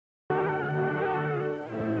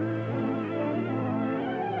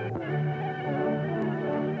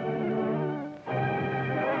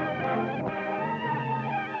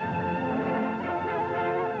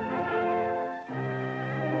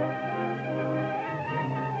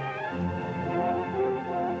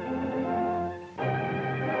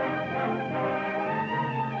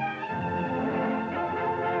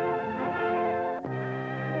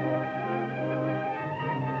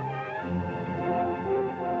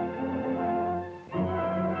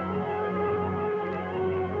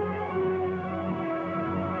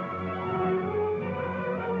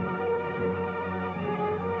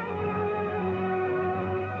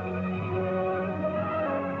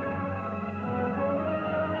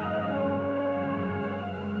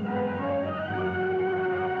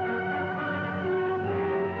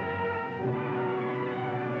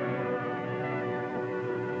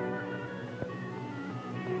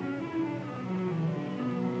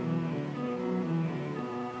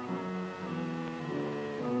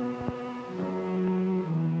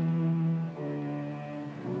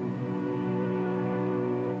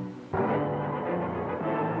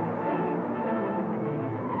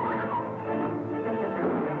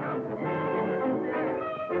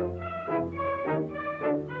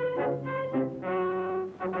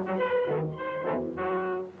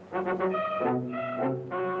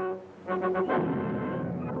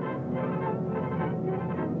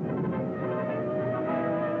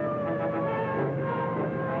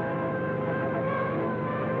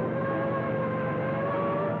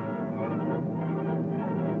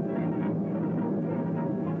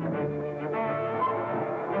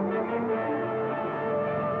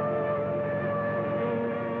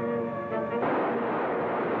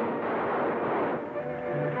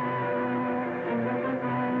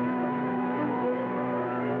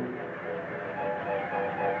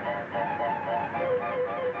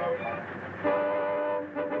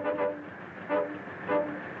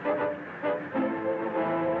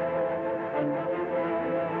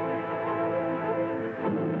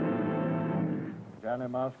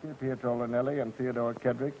Imarski, Petra Lonelli, and Theodore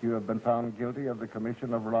Kedrich, you have been found guilty of the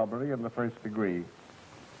commission of robbery in the first degree.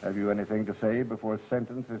 Have you anything to say before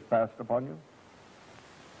sentence is passed upon you?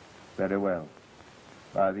 Very well.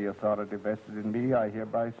 By the authority vested in me, I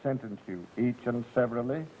hereby sentence you, each and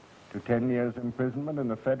severally, to 10 years imprisonment in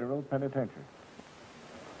the federal penitentiary.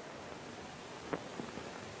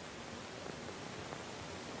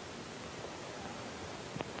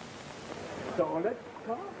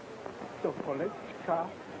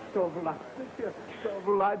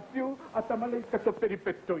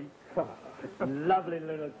 Lovely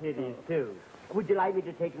little kiddies, too. Would you like me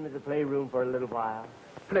to take them to the playroom for a little while?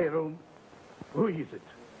 Playroom? Who is it?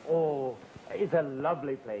 Oh, it's a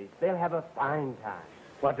lovely place. They'll have a fine time.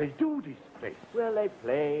 What they do, this place? Well, they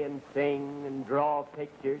play and sing and draw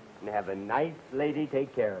pictures and have a nice lady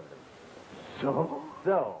take care of them. So?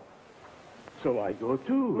 So I go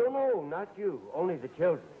too? No, not you. Only the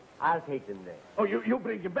children. I'll take them there. Oh, you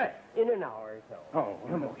bring him back? In an hour or so. Oh,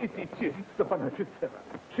 no. Sto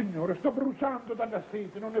Signore, sto bruciando dalla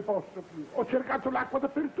sete, non ne posso più. Ho cercato l'acqua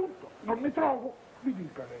dappertutto, non ne trovo. Mi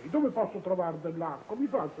dica lei, dove posso trovare dell'acqua? Mi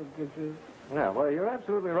faccia il piacere. Yeah, well, you're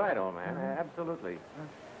absolutely right, old man. Absolutely.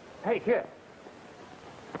 Hey, kid.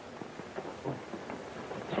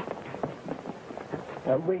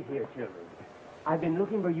 Wait here, children. I've been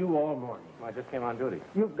looking for you all morning. I just came on duty.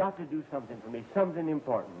 You've got to do something for me, something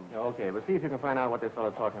important. Okay, but see if you can find out what this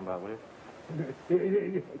fellow's talking about, will you?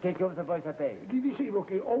 Che cosa vuoi sapere? Gli dicevo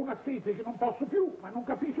che ho una sete che non posso più, ma non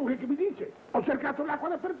capisco che mi dice. Ho cercato l'acqua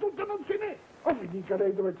dappertutto e non ce n'è. O mi dica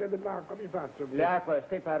lei dove c'è dell'acqua, mi faccia. L'acqua,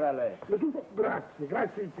 stai per lei.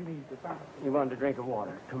 Grazie infinite. You want a drink of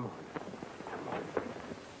water? Come on.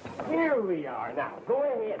 Here we are now. Go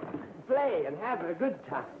ahead, play and have a good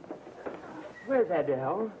time. Where's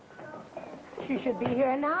Adele? She should be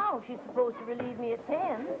here now. She's supposed to relieve me at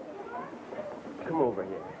 10. Come over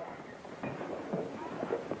here.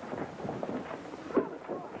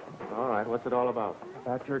 All right, what's it all about?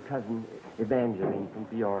 About your cousin, Evangeline from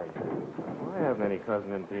Peoria. Well, I haven't any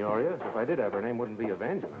cousin in Peoria. If I did have, her name wouldn't be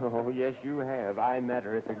Evangeline. Oh, yes, you have. I met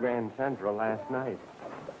her at the Grand Central last night.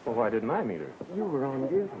 Well, why didn't I meet her? You were on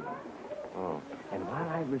duty. Oh. And while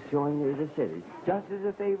I was showing her the city, just as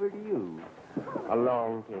a favor to you,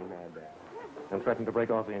 along came Adele. And threatened to break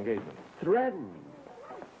off the engagement. Threatened?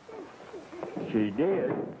 She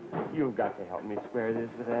did. You've got to help me square this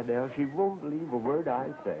with Adele. She won't believe a word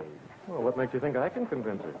I say. Well, what makes you think I can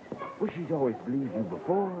convince her? Well, she's always believed you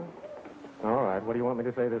before. All right, what do you want me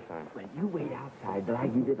to say this time? Well, you wait outside till I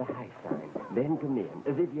give you the high sign. Then come in,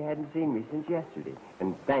 as if you hadn't seen me since yesterday.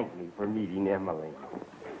 And thank me for meeting Emily.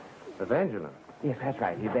 Evangeline? Yes, that's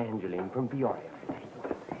right, Evangeline from Peoria.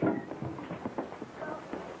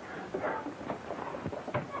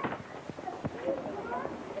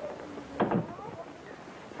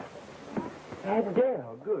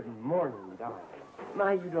 Adele, good morning, darling.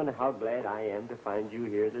 My, you don't know how glad I am to find you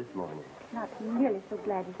here this morning. Not nearly so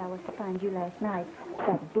glad as I was to find you last night.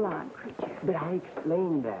 That blonde creature. But I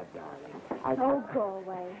explained that, darling. Oh, go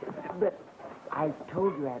away. But I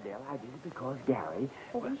told you, Adele, I did it because Gary...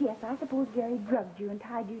 Oh, yes, I suppose Gary drugged you and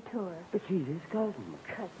tied you to her. But she's his cousin.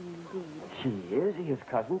 Cousin, indeed. She is his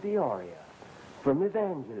cousin Peoria. From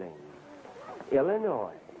Evangeline,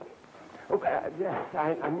 Illinois. Oh, yes,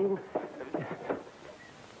 I mean...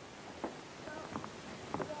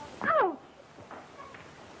 Ouch!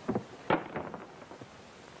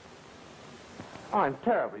 Oh, I'm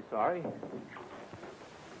terribly sorry.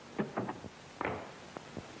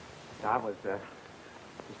 I was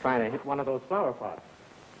trying to hit one of those flower pots.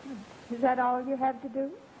 Is that all you have to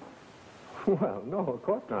do? Well, no, of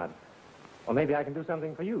course not. Well, maybe I can do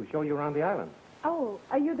something for you, show you around the island. Oh,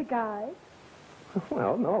 are you the guide?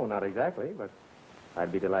 Well, no, not exactly, but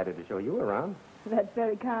I'd be delighted to show you around. That's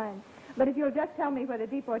very kind. But if you'll just tell me where the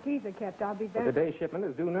deportees are kept, I'll be very... But the day's shipment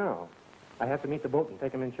is due now. I have to meet the boat and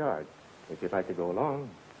take them in charge. If you'd like to go along.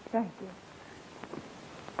 Thank you.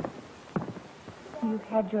 You've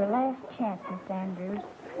had your last chance, Miss Andrews.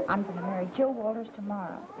 I'm going to marry Joe Walters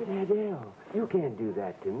tomorrow. But Adele, you can't do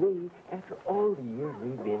that to me after all the years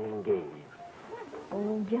we've been engaged.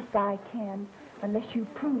 Oh, yes, I can. Unless you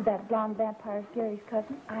prove that blonde vampire's Gary's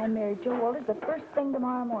cousin, I marry Joe Walters the first thing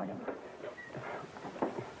tomorrow morning.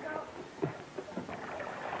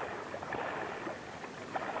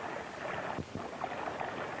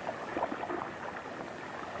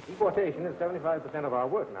 Deportation is 75% of our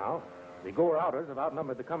work now. The go-outers have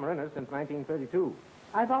outnumbered the comer-inners since 1932.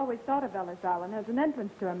 I've always thought of Ellis Island as an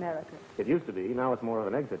entrance to America. It used to be. Now it's more of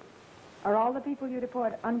an exit. Are all the people you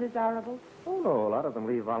deport undesirables? Oh, no. A lot of them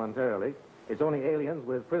leave voluntarily. It's only aliens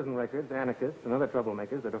with prison records, anarchists, and other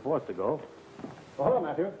troublemakers that are forced to go. Oh, hello,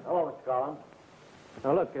 Matthew. Hello, Mr. Collins.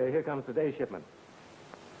 Now, look, here comes today's shipment.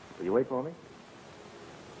 Will you wait for me?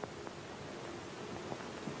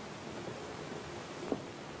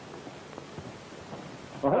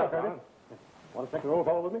 Oh, hello, Curtis. Want to take the roll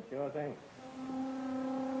call with me? Sure thing.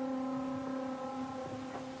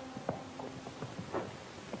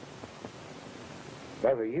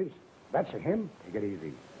 There he is. That's him. Take it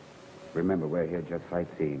easy. Remember, we're here just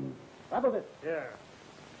sightseeing. That was it. Yeah.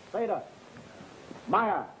 Seda.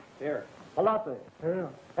 Maya. Here. Palazzi. Yeah.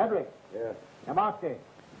 Kedrich. Yeah. Imarski.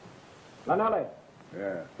 Lonelli.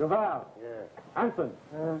 Yeah. Duval. Yeah. Anson.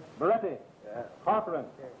 Moretti. Yeah. Corcoran.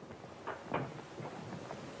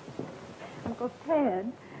 Uncle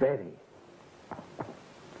Ted. Betty.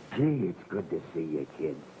 Gee, it's good to see you,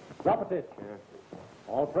 kid. Rapetich.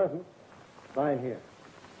 All present. Sign here.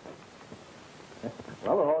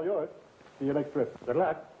 Well, they're all yours. See you next trip. Good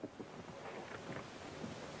luck.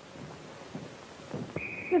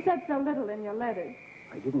 You said so little in your letters.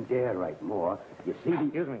 I didn't dare write more. You see,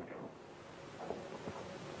 Excuse me.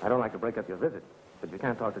 I don't like to break up your visit, but you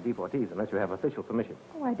can't talk to deportees unless you have official permission.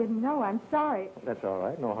 Oh, I didn't know. I'm sorry. That's all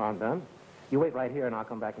right. No harm done. You wait right here, and I'll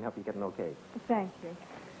come back and help you get an okay. Thank you.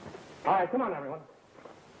 All right, come on, everyone.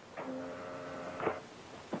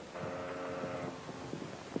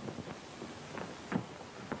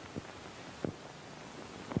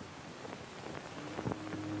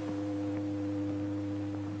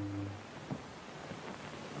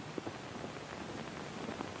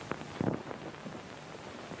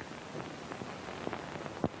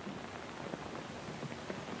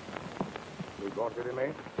 Ricordi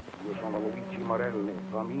me? Io sono Luigi Morelli,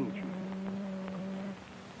 tuo amici.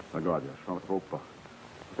 Guardia, sono troppo.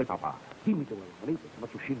 Sei papà. Dimmi dove volete,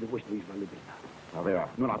 faccio uscire di questa isla libertà. Now there.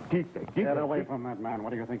 No, no, keep it. Get away from that man.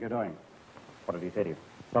 What do you think you're doing? What did he say to you?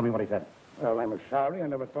 Tell me what he said. Well, I'm sorry. I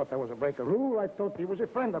never thought that was a break of rule. I thought he was a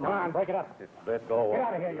friend of mine. Come on, break it up. Let go. Get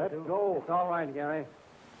out of here, you two. go. It's all right, Gary.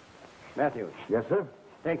 Matthews, Yes, sir?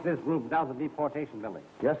 take this group down to the deportation building.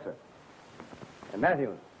 Yes, sir. And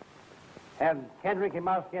Matthews, have Kedrich,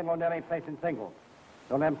 Imarski, and Lonelli placed in singles.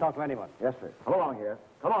 Don't let them talk to anyone. Yes, sir. Come along here.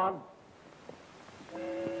 Come on.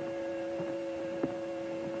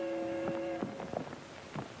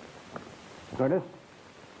 Curtis,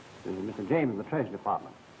 this is Mr. James of the Treasury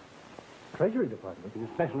Department. Treasury Department? He's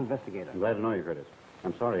a special investigator. I'm glad to know you, Curtis.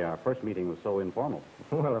 I'm sorry our first meeting was so informal.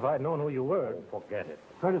 Well, if I'd known who you were. Forget it.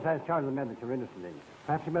 Curtis has charge of the men that you're interested in.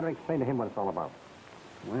 Perhaps you better explain to him what it's all about.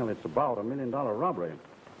 Well, it's about $1 million robbery.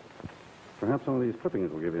 Perhaps some of these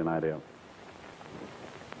clippings will give you an idea.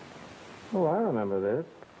 Oh, I remember this.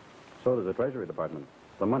 So does the Treasury Department.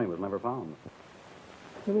 The money was never found.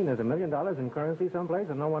 You mean there's $1 million in currency someplace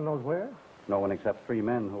and no one knows where? No one except 3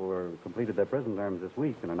 men who were completed their prison terms this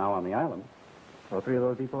week and are now on the island. Oh, 3 of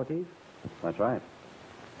those deportees? That's right.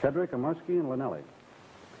 Kedrich, Imarski, and Lonelli.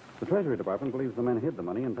 The Treasury Department believes the men hid the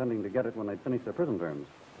money, intending to get it when they'd finished their prison terms.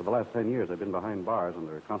 For the last 10 years, they've been behind bars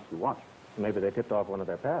under constant watch. Maybe they tipped off one of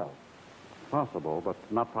their pals. Possible, but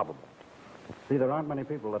not probable. See, there aren't many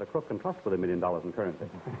people that a crook can trust with $1 million in currency.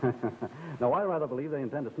 No, I rather believe they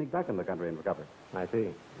intend to sneak back in the country and recover. I see.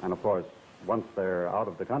 And, of course, once they're out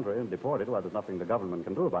of the country and deported, well, there's nothing the government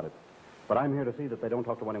can do about it. But I'm here to see that they don't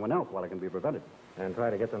talk to anyone else while it can be prevented. And try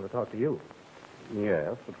to get them to talk to you.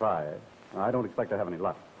 Yes, to try. I don't expect to have any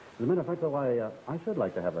luck. As a matter of fact, though, I should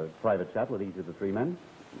like to have a private chat with each of the 3 men.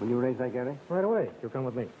 Will you arrange that, Gary? Right away. You'll come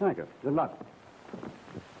with me. Thank you. Good luck.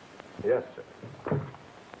 Yes, sir.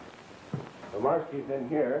 Imarski's in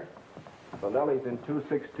here. Lonelli's in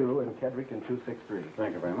 262 and Kedrich in 263.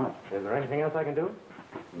 Thank you very much. Is there anything else I can do?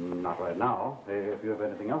 Not right now. If you have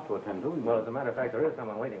anything else to attend to... Well, as a matter of fact, there is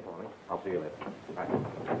someone waiting for me. I'll see you later. Right.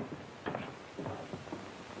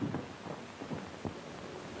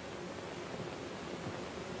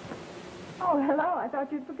 Oh, hello. I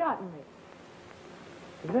thought you'd forgotten me.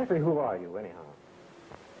 Exactly who are you, anyhow?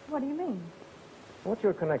 What do you mean? What's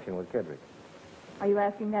your connection with Kedrich? Are you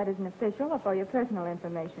asking that as an official or for your personal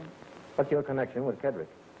information? What's your connection with Kedrich?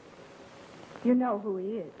 You know who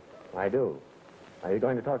he is. I do. Are you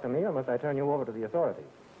going to talk to me, or must I turn you over to the authorities?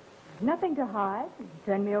 Nothing to hide.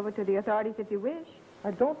 Turn me over to the authorities if you wish.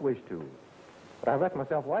 I don't wish to. But I left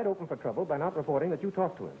myself wide open for trouble by not reporting that you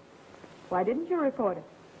talked to him. Why didn't you report it?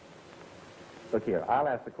 Look here, I'll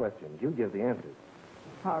ask the questions. You give the answers.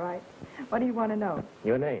 All right. What do you want to know?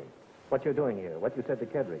 Your name, what you're doing here, what you said to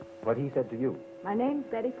Kedrich, what he said to you. My name's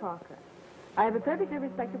Betty Parker. I have a perfectly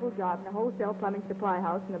respectable job in a wholesale plumbing supply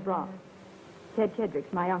house in the Bronx. Ted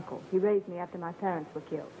Kedrich's my uncle. He raised me after my parents were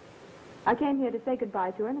killed. I came here to say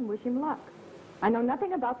goodbye to him and wish him luck. I know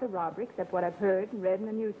nothing about the robbery except what I've heard and read in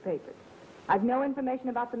the newspapers. I've no information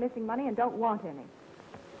about the missing money and don't want any.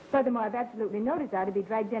 Furthermore, I've absolutely no desire to be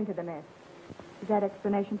dragged into the mess. Is that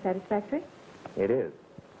explanation satisfactory? It is.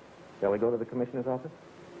 Shall we go to the commissioner's office?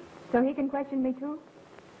 So he can question me, too?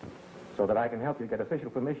 So that I can help you get official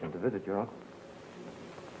permission to visit your uncle.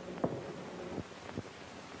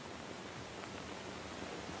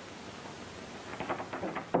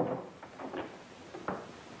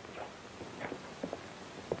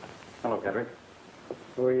 Hello, Kedrich.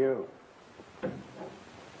 Who are you?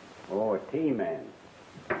 Oh, a T-man.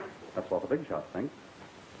 That's what the big shots think.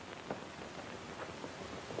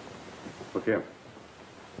 Look here.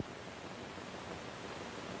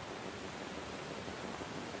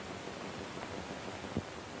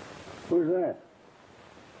 Who's that?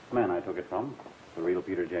 Man I took it from. The real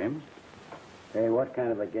Peter James. Hey, what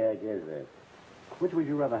kind of a gag is this? Which would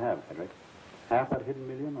you rather have, Kedrich? Half that hidden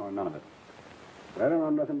million or none of it? I don't know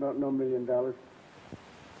nothing about no $1 million.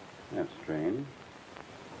 That's strange.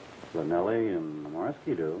 Lonelli and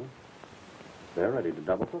Imarski do. They're ready to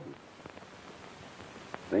double cross.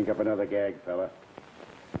 Think up another gag, fella.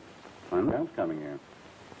 Find out's coming here.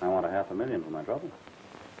 I want $500,000 for my trouble.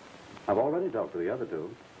 I've already talked to the other two.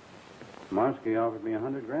 Imarski offered me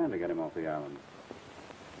 $100,000 to get him off the island.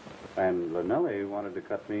 And Lonelli wanted to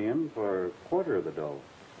cut me in for a quarter of the dough.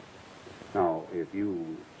 Now, if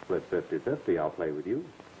you split 50-50, I'll play with you.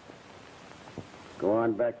 Go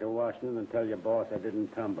on back to Washington and tell your boss I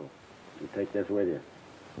didn't tumble. And take this with you.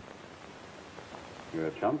 You're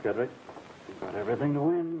a chump, Kedrich. You've got everything to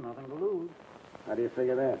win, nothing to lose. How do you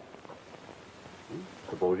figure that?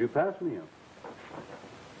 Suppose you pass me up.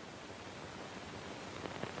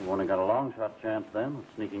 You've only got a long shot chance then of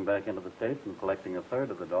sneaking back into the States and collecting a third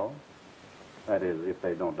of the dough. That is, if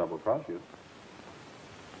they don't double cross you.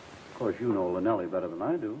 Of course, you know Lonelli better than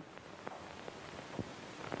I do.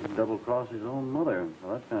 He'd double cross his own mother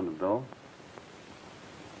for that kind of dough.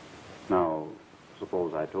 Now,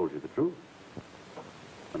 suppose I told you the truth.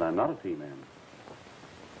 But I'm not a T-man.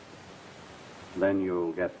 Then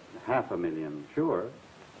you'll get $500,000, sure,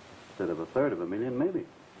 instead of a third of $1,000,000, maybe.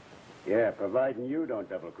 Yeah, providing you don't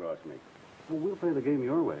double-cross me. Well, we'll play the game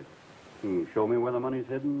your way. You show me where the money's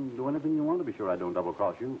hidden, do anything you want to be sure I don't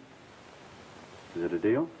double-cross you. Is it a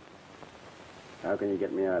deal? How can you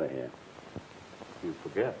get me out of here? You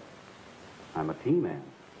forget. I'm a T-man.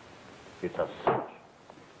 It's a cinch.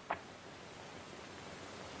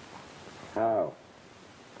 How?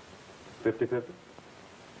 50-50?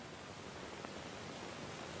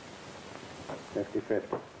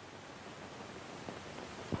 50-50.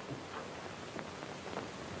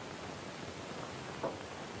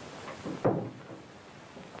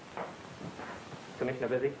 Commissioner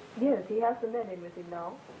busy? Yes, he has the men in with him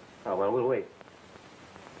now. Oh, well, we'll wait.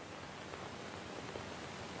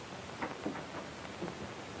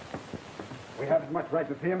 We have as much right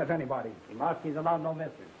to see him as anybody. Imarski's allowed no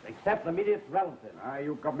misters, except immediate relatives.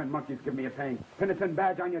 You government monkeys give me a pain. Pin a tin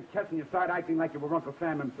badge on your chest and you start acting like you were Uncle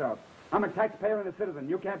Sam himself. I'm a taxpayer and a citizen.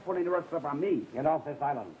 You can't put any rough stuff on me. Get off this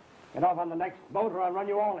island. Get off on the next boat or I'll run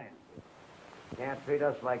you all in. Can't treat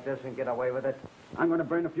us like this and get away with it. I'm going to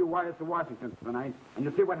burn a few wires to Washington tonight, and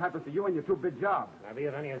you'll see what happens to you and your two big jobs. Can I be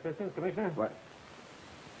of any assistance, Commissioner? What?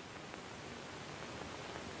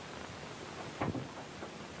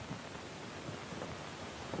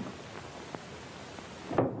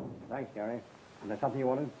 Thanks, Gary. Is there something you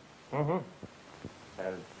wanted? Mm-hmm.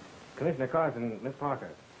 Commissioner Carson, Miss Parker.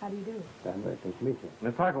 How do you do? I'm very pleased to meet you.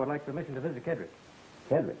 Miss Parker would like permission to visit Kedrich.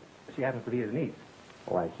 Kedrich? She happens to be his niece.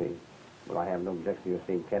 Oh, I see. Well, I have no objection to your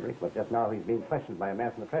seeing Kedrich, but just now he's being questioned by a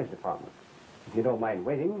man from the Treasury Department. If you don't mind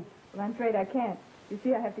waiting... Well, I'm afraid I can't. You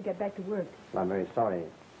see, I have to get back to work. Well, I'm very sorry.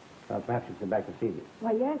 Perhaps you can come back this evening.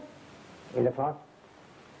 Why, yes. 8 o'clock?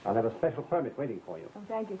 I'll have a special permit waiting for you. Oh,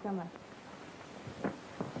 thank you so much.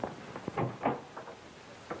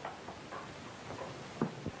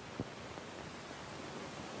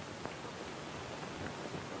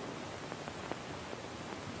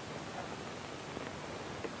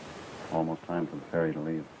 almost time for the ferry to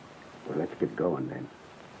leave. Well, let's get going then.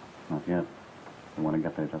 Not yet. We want to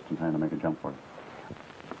get there just in time to make a jump for it.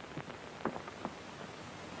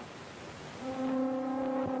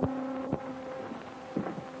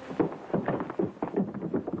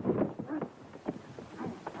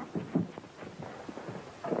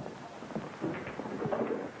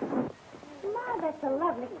 Ma, that's a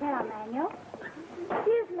lovely cow, Manuel.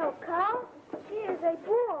 She is no cow. She is a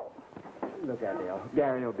bull. Look, Adele,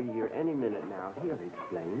 Gary will be here any minute now. He'll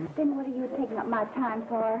explain. Then what are you taking up my time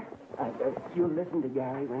for? You'll listen to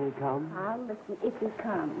Gary when he comes? I'll listen if he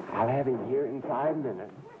comes. I'll have him here in 5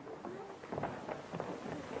 minutes.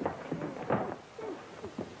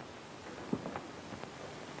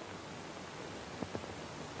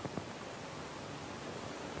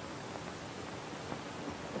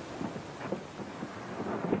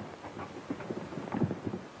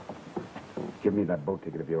 Give me that boat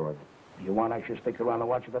ticket of yours. You want I should stick around and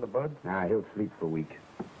watch for the bird? Nah, he'll sleep for a week.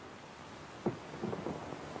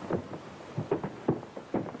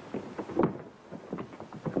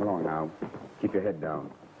 Come along now. Keep your head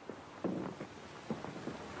down.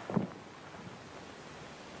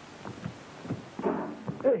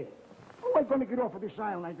 Hey, how am I going to get off of this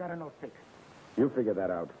island? I got no ticket. You figure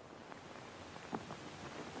that out.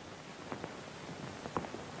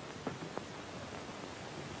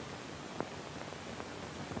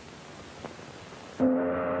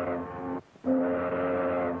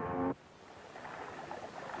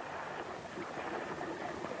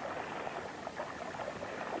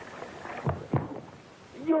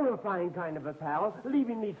 You're a fine kind of a pal,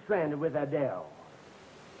 leaving me stranded with Adele.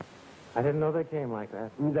 I didn't know they came like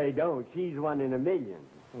that. They don't. She's 1 in a million.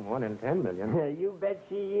 1 in 10 million. You bet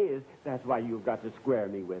she is. That's why you've got to square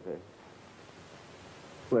me with her.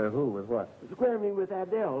 Square who with what? Square me with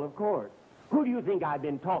Adele, of course. Who do you think I've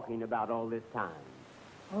been talking about all this time?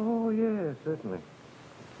 Oh, yes, certainly.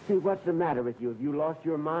 See, what's the matter with you? Have you lost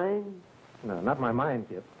your mind? No, not my mind,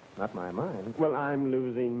 Kip. Not my mind. Well, I'm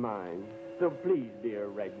losing mine. So please, dear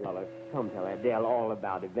regular, come tell Adele all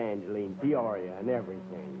about Evangeline, Peoria, and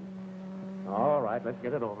everything. All right, let's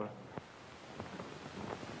get it over.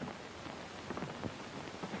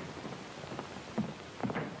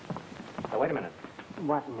 Now, wait a minute.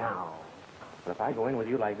 What now? Well, if I go in with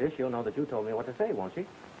you like this, she'll know that you told me what to say, won't she?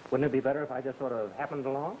 Wouldn't it be better if I just sort of happened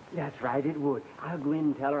along? That's right, it would. I'll go in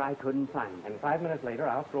and tell her I couldn't find her. And 5 minutes later,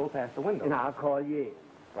 I'll stroll past the window. And I'll call you in.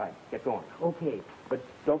 Right, get going. Okay, but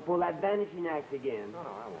don't pull that vanishing act again. No,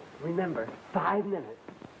 I won't. Remember, 5 minutes.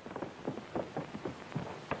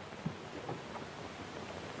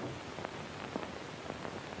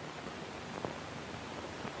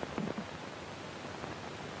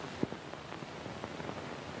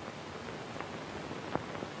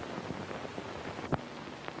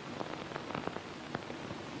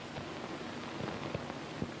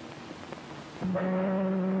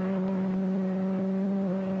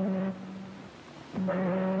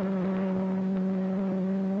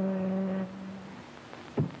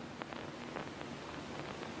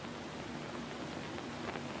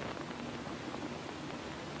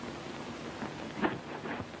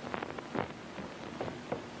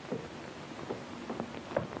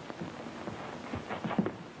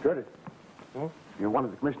 Curtis. Hmm? You're one of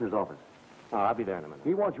the commissioner's office. Oh, I'll be there in a minute.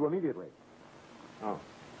 He wants you immediately. Oh.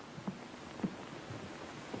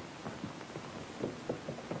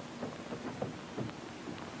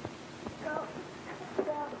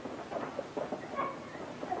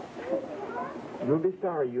 You'll be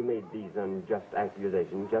sorry you made these unjust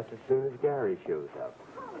accusations just as soon as Gary shows up.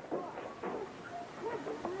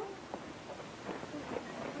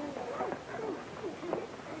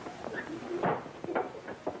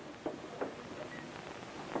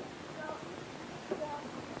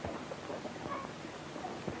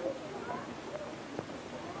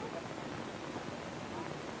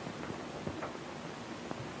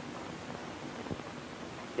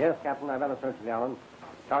 Yes, Captain, I've had a search of the island.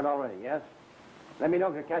 Start already, yes? Let me know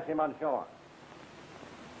if you catch him on shore.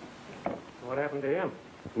 What happened to him?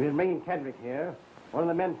 He was bringing Kedrich here. One of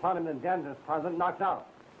the men found him in the janitor's closet, knocked out.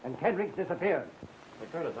 And Kedrich disappeared. Hey,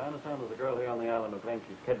 Curtis, I understand there's a girl here on the island who claims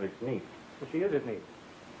she's Kedrick's niece. Well, she is his niece.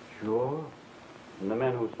 Sure. And the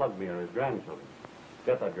men who slugged me are his grandchildren.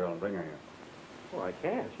 Get that girl and bring her here. Oh, I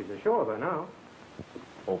can't. She's ashore by now.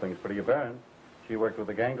 Whole thing's pretty apparent. She worked with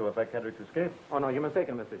the gang to effect Kedrick's escape. Oh, no, you're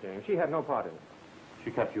mistaken, Mr. James. She had no part in it.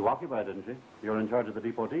 She kept you occupied, didn't she? You're in charge of the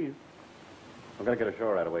deportees. I'm going to get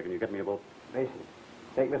ashore right away. Can you get me a boat? Mason,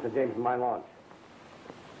 take Mr. James from my launch.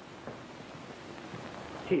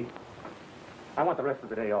 Chief, I want the rest of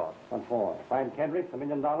the day off. What for? Find Kedrich, $1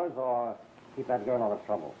 million, or keep that girl out of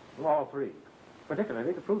trouble? All three.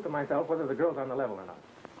 particularly to prove to myself whether the girl's on the level or not.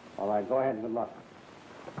 All right, go ahead and good luck.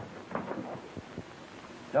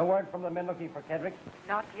 No word from the men looking for Kedrich?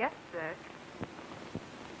 Not yet, sir.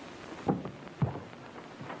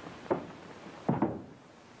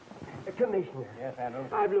 Commissioner. Yes, Andrews?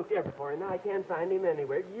 I've looked everywhere for him. I can't find him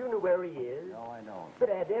anywhere. Do you know where he is? No, I don't. But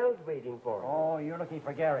Adele's waiting for him. Oh, you're looking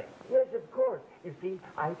for Gary. Yes, of course. You see,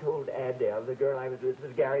 I told Adele the girl I was with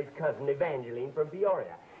was Gary's cousin, Evangeline, from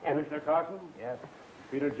Peoria. And Commissioner Carson? Yes.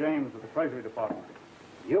 Peter James of the Treasury Department.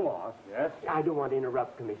 You are? Yes? I don't want to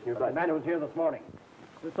interrupt, Commissioner, The but... man who was here this morning.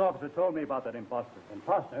 This officer told me about that imposter.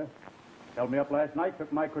 Imposter? Held me up last night,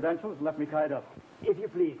 took my credentials, and left me tied up. If you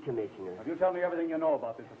please, Commissioner. Have you tell me everything you know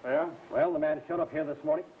about this affair? Well, the man showed up here this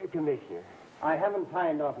morning. Commissioner. I haven't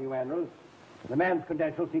timed off you, Andrews. The man's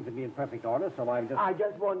credentials seem to be in perfect order, so I'm just... I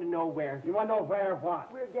just want to know where... You want to know where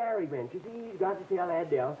what? Where Gary went. You see, he's got to tell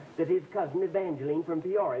Adele that his cousin, Evangeline, from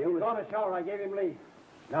Peoria He's was... on a shower. I gave him leave.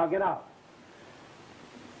 Now get out.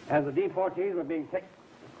 As the deportees were being taken...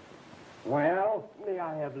 Well, May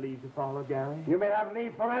I have leave to follow, Gary? you may have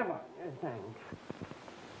leave forever. Thanks.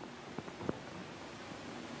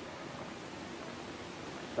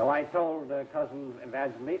 So I told cousin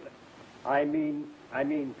Evangeline, I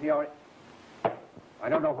mean Peoria. I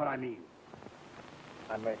don't know what I mean.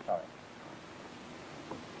 I'm very sorry.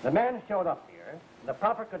 The man showed up here, the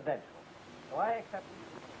proper credentials, so I accept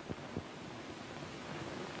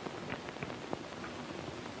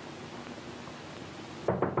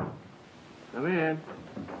it. Come in.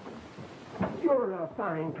 You're a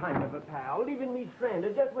fine kind of a pal, leaving me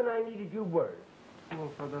stranded just when I needed you worst.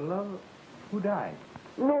 Well, for the love of... Who died?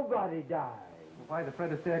 Nobody died. Why the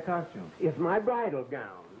Fred Astaire costume? It's my bridal gown.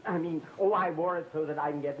 I wore it so that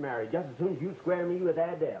I can get married just as soon as you square me with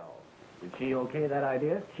Adele. Did she okay that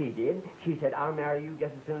idea? She did. She said, I'll marry you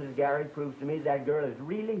just as soon as Gary proves to me that girl is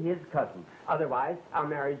really his cousin. Otherwise, I'll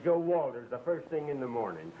marry Joe Walters the first thing in the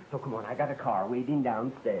morning. So come on, I got a car waiting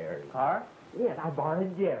downstairs. Car? Yes, I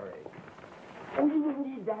borrowed Jerry. Oh, you wouldn't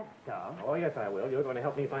need that stuff. Oh, yes, I will. You're going to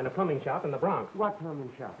help me find a plumbing shop in the Bronx. What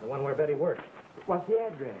plumbing shop? The one where Betty works. What's the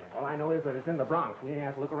address? All I know is that it's in the Bronx. We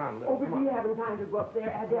have to look around a little. Oh, but Come we on. haven't time to go up there.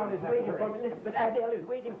 Adele is waiting for me. Listen, but Adele is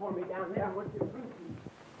waiting for me down there. What's your fruit?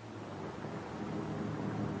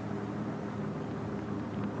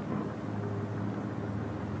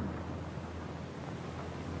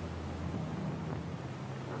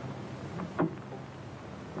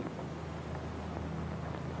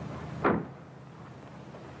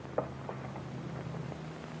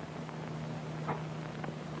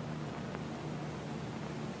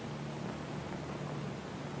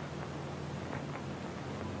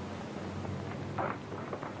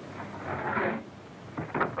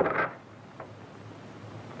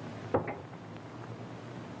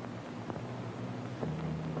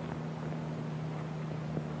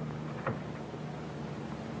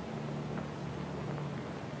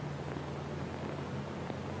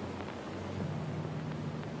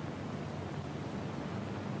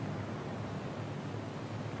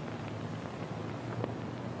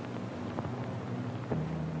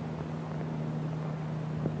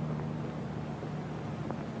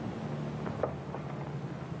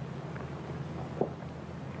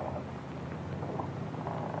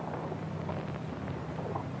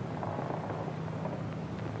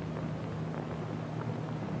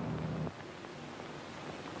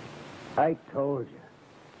 I told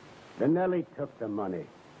you. Lonelli took the money.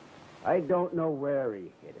 I don't know where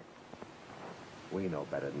he hid it. We know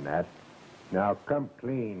better than that. Now, come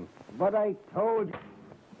clean. But I told you.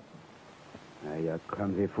 Now, you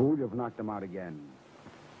clumsy fool, you've knocked him out again.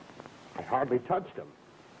 I hardly touched him.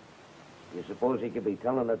 You suppose he could be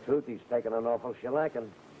telling the truth? He's taking an awful shellacking.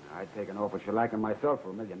 I'd take an awful shellacking myself for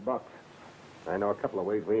 $1 million. I know a couple of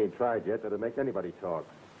ways we ain't tried yet that'll make anybody talk.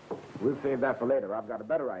 We'll save that for later. I've got a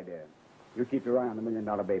better idea. You keep your eye on the $1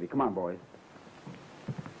 million baby. Come on, boys.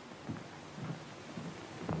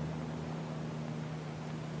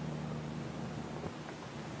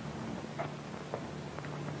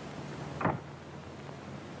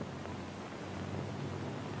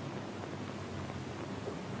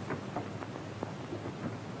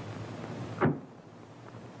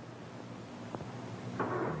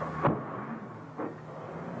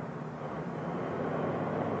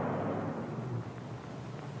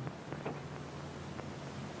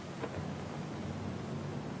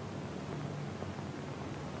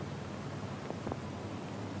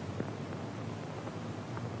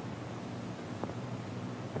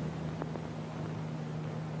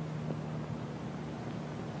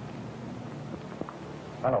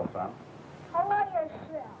 Hello, son. How about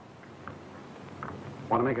yourself?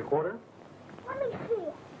 Want to make a quarter? Let me see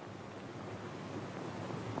it.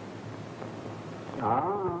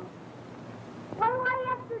 Ah. What do I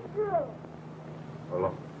have to do? Well,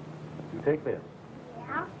 look, you take this.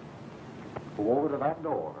 Yeah? Go over to that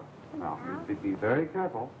door. Now, be very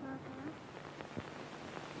careful.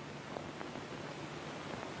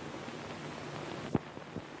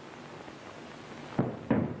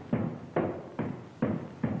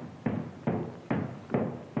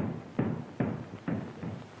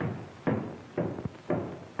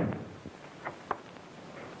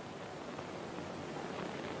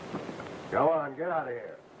 Go on, get out of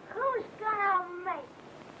here. Who's gonna make?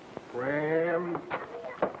 Graham.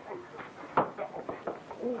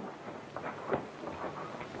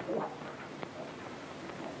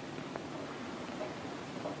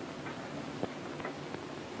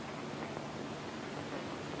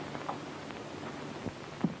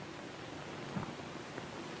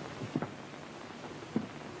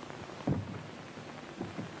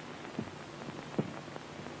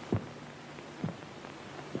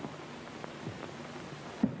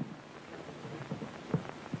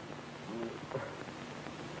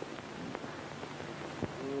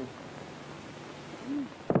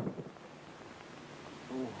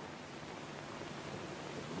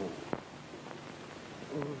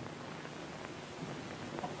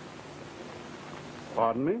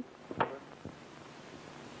 Pardon me?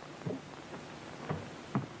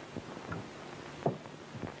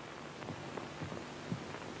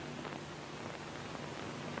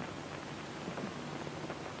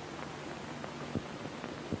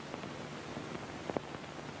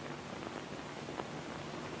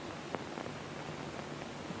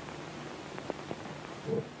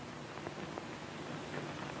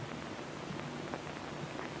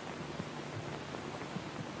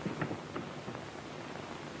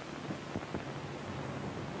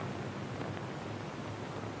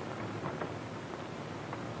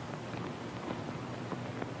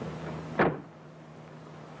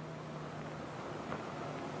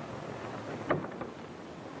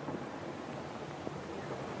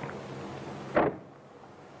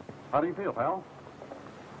 How do you feel, pal?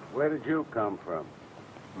 Where did you come from?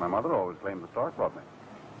 My mother always claimed the Stark brought me.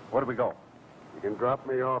 Where do we go? You can drop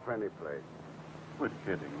me off any place. Quit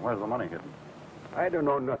kidding. Where's the money hidden? I don't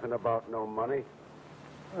know nothing about no money.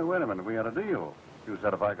 Hey, wait a minute. We had a deal. You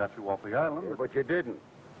said if I got you off the island... Yeah, but you didn't.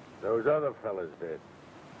 Those other fellas did.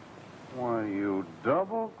 Why, you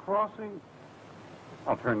double-crossing...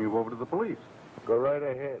 I'll turn you over to the police. Go right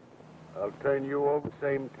ahead. I'll turn you over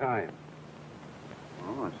same time.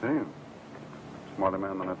 Oh, I see. Smarter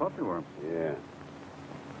man than I thought you were. Yeah.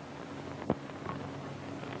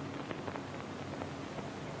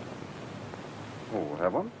 Oh,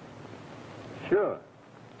 have one? Sure.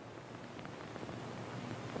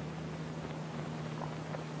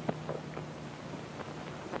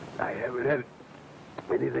 I haven't had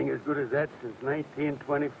anything as good as that since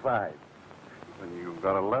 1925. Then you've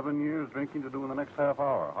got 11 years drinking to do in the next half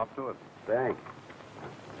hour. Hop to it. Thanks.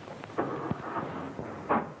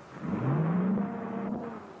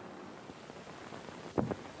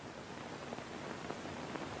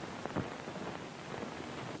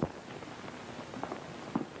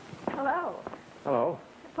 Hello. Hello.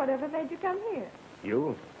 Whatever made you come here?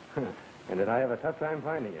 You? And did I have a tough time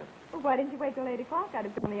finding you? Well, why didn't you wait till 8 o'clock? I'd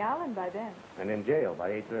have been on the island by then. And in jail by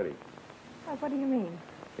 8:30. What do you mean?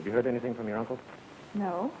 Have you heard anything from your uncle?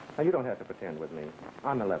 No. Now, you don't have to pretend with me.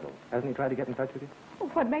 On the level. Hasn't he tried to get in touch with you? Well,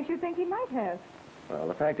 what makes you think he might have? Well,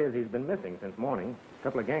 the fact is he's been missing since morning. A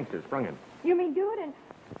couple of gangsters sprung him. You mean do it and...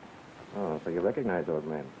 Oh, so you recognize those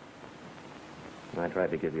men. I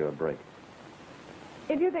tried to give you a break.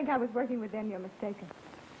 If you think I was working with them, you're mistaken.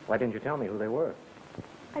 Why didn't you tell me who they were?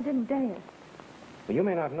 I didn't dare. Well, you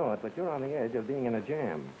may not know it, but you're on the edge of being in a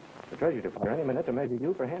jam. The treasury department any minute to measure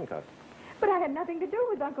you for handcuffs. But I had nothing to do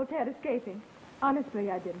with Uncle Ted escaping. Honestly,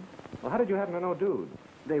 I didn't. Well, how did you happen to know Dude?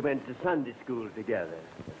 They went to Sunday school together.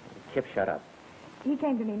 Kip, shut up. He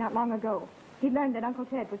came to me not long ago. He learned that Uncle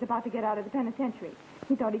Ted was about to get out of the penitentiary.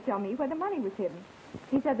 He thought he'd tell me where the money was hidden.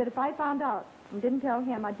 He said that if I found out and didn't tell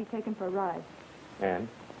him, I'd be taken for a ride. And?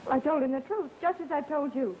 I told him the truth, just as I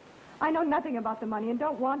told you. I know nothing about the money and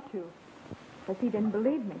don't want to. But he didn't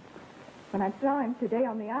believe me. When I saw him today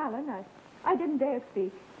on the island, I didn't dare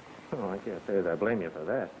speak. Oh, I can't say that I blame you for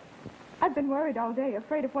that. I've been worried all day,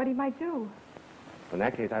 afraid of what he might do. In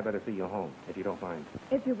that case, I better see you home, if you don't mind.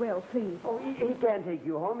 If you will, please. Oh, he can't take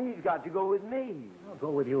you home. He's got to go with me. I'll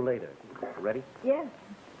go with you later. Ready? Yes.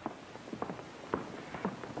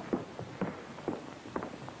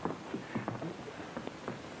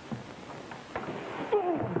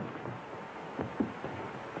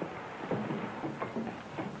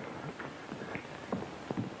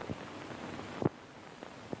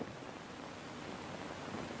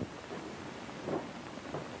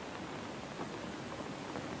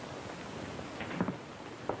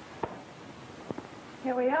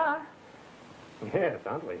 Here we are. Yes,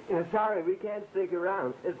 aren't we? Sorry, we can't stick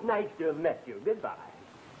around. It's nice to have met you. Goodbye.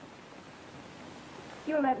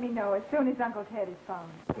 You'll let me know as soon as Uncle Ted is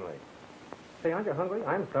found. Wait. Say, aren't you hungry?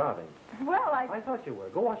 I'm starving. Well, I thought you were.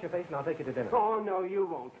 Go wash your face and I'll take you to dinner. Oh, no, you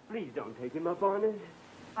won't. Please don't take him up on it.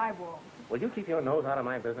 I won't. Will you keep your nose out of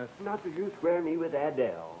my business? Not that you square me with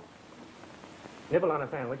Adele. Nibble on a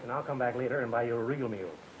sandwich and I'll come back later and buy you a real meal.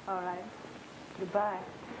 All right. Goodbye.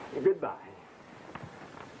 Goodbye.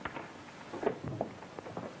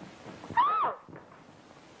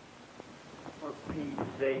 For Pete's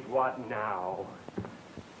sake, what now?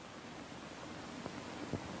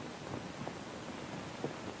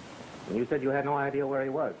 You said you had no idea where he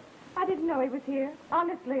was. I didn't know he was here.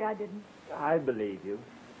 Honestly, I didn't. I believe you.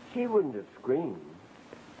 She wouldn't have screamed.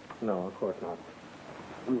 No, of course not.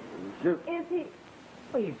 Is he?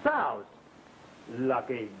 Well, he's soused.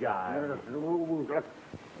 Lucky guy.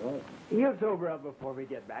 He'll sober up before we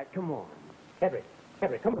get back. Come on.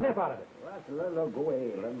 Kedrich, come snap out of it. Let him go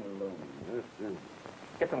away. Let him alone.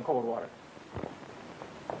 Get some cold water.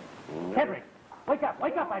 Kedrich, wake up,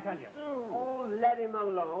 I tell you. Oh, let him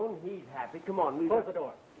alone. He's happy. Come on, Close the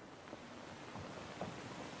door.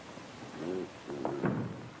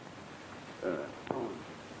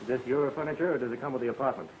 Is this your furniture or does it come with the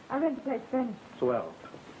apartment? I rent the place furnished. Swell.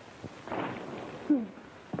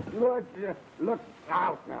 Look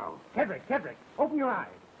out now. Kedrich, open your eyes.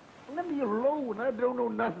 Let me alone. I don't know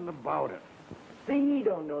nothing about it. See, he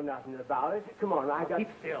don't know nothing about it. Come on, I got... Keep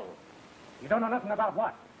still. You don't know nothing about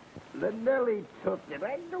what? Lonelli took it.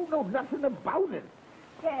 I don't know nothing about it.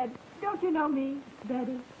 Ted, don't you know me,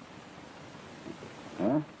 Betty?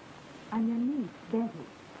 Huh? I'm your niece, Betty.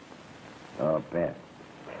 Oh,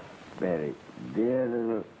 Betty, dear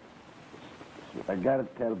little... I gotta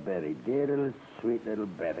tell Betty, dear little, sweet little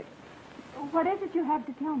Betty. What is it you have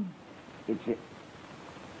to tell me? It's a...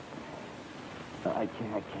 Oh, I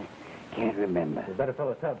can't remember. You better fill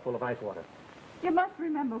a tub full of ice water. You must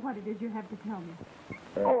remember what it is you have to tell me.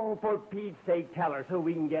 Oh, for Pete's sake, tell her so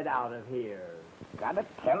we can get out of here. Gotta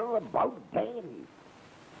tell her about Dan.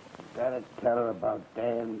 Gotta tell her about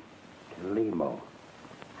Dan Calimo.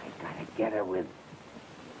 I gotta get her with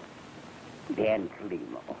Dan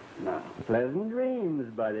Calimo. No. Pleasant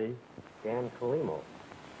dreams, buddy. Dan Calimo.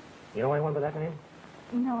 You know anyone by that name?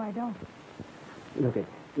 No, I don't. Look,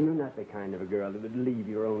 you're not the kind of a girl that would leave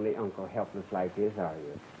your only uncle helpless like this, are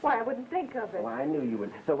you? Why, I wouldn't think of it. Oh, I knew you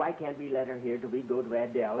would. So why can't we let her here till we go to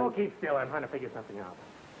Adele? Oh, keep still. I'm trying to figure something out.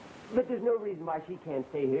 But there's no reason why she can't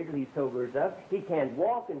stay here till he sobers up. He can't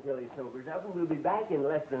walk until he sobers up, and we'll be back in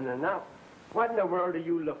less than an hour. What in the world are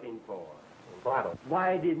you looking for? Bottle.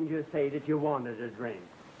 Why didn't you say that you wanted a drink?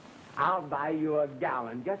 I'll buy you a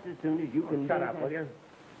gallon just as soon as you can... Shut up, will you?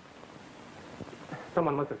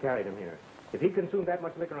 Someone must have carried him here. If he consumed that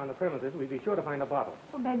much liquor on the premises, we'd be sure to find a bottle.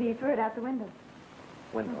 Well, maybe he threw it out the window.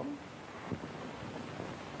 Window.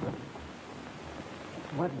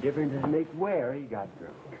 What difference does it make where he got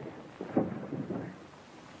drunk?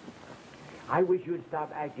 I wish you'd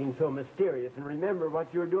stop acting so mysterious and remember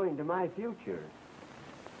what you're doing to my future.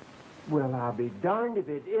 Well, I'll be darned if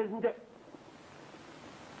it isn't a...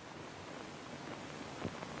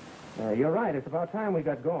 You're right. It's about time we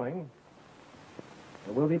got going.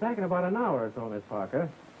 We'll be back in about an hour or so, Miss Parker.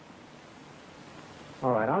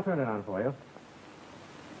 All right, I'll turn it on for you.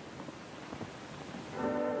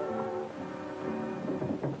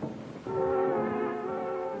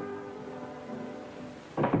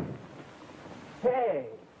 Hey,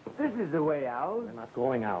 this is the way out. We're not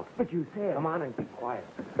going out. But you said... Come on and be quiet.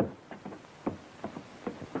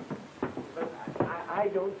 I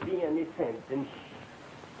don't see any sense in...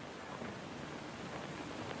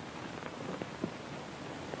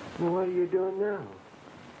 Well, what are you doing now?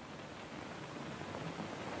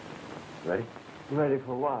 Ready? Ready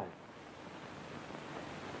for what?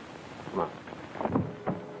 Come on.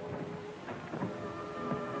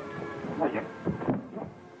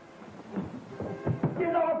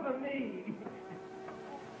 Get off of me!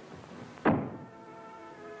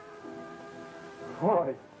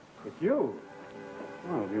 Boy, it's you.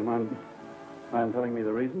 Oh, do you mind telling me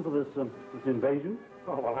the reason for this invasion?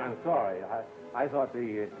 Oh, well, I'm sorry. I thought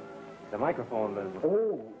the microphone was...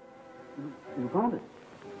 Oh, you found it?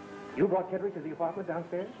 You brought Kedrich to the apartment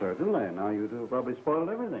downstairs? Certainly. Now you two probably spoiled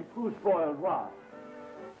everything. Who spoiled what?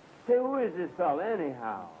 Say, who is this fella,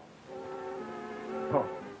 anyhow? Oh,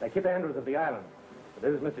 Kip Andrews of the island.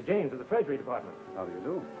 This is Mr. James of the Treasury Department. How do you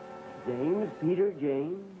do? James, Peter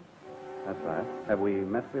James? That's right. Have we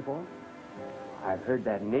met before? I've heard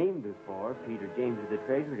that name before, Peter James of the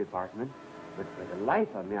Treasury Department. But for the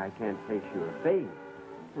life of me, I can't place your face.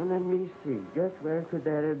 And let me see. Just where could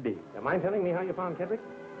that have been? You mind telling me how you found Kedrich?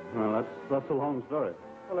 Well, that's a long story.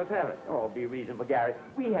 Well, let's have it. Oh, be reasonable, Gary.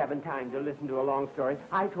 We haven't time to listen to a long story.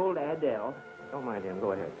 I told Adele. Don't mind him.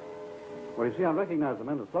 Go ahead. Well, you see, I recognized the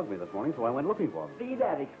men that slugged me this morning, so I went looking for them. See,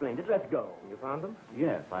 that explained it. Let's go. You found them?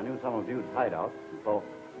 Yes, I knew some of Dude's hideouts, so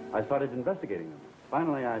I started investigating them.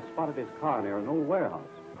 Finally, I spotted his car near an old warehouse.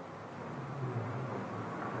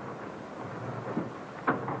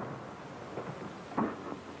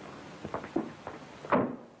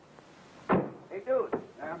 Hey, dude.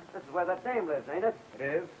 Yeah? This is where that dame lives, ain't it? It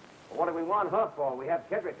is. Well, what do we want her for? We have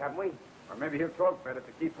Kedrich, haven't we? Or maybe he'll talk better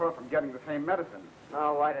to keep her from getting the same medicine.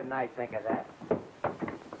 Oh, why didn't I think of that?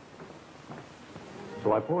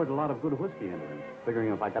 So I poured a lot of good whiskey into him,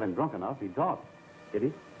 figuring if I got him drunk enough, he'd talk. Did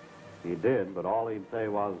he? He did, but all he'd say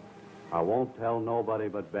was, I won't tell nobody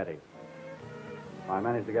but Betty. I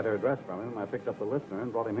managed to get her address from him. I picked up the listener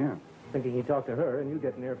and brought him here. Thinking he'd talk to her and you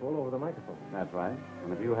get an earful over the microphone. That's right.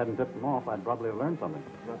 And if you hadn't tipped him off, I'd probably have learned something.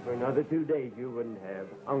 Not for another 2 days, you wouldn't have.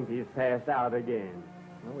 Uncie's passed out again.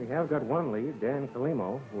 Well, we have got one lead, Dan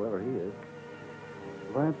Kalimo, whoever he is.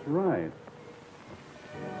 That's right.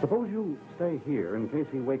 Suppose you stay here in case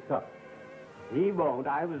he wakes up. He won't.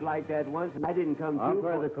 I was like that once, and I didn't come I'll through.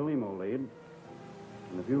 try the Kalimo lead.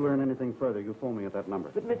 And if you learn anything further, you phone me at that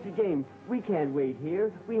number. But, Mr. James, we can't wait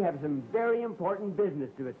here. We have some very important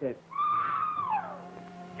business to attend.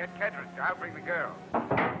 Get Kedrich. I'll bring the girl.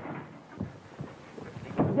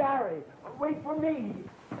 Gary, wait for me.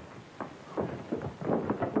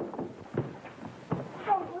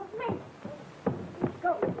 Go with me.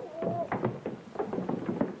 Go.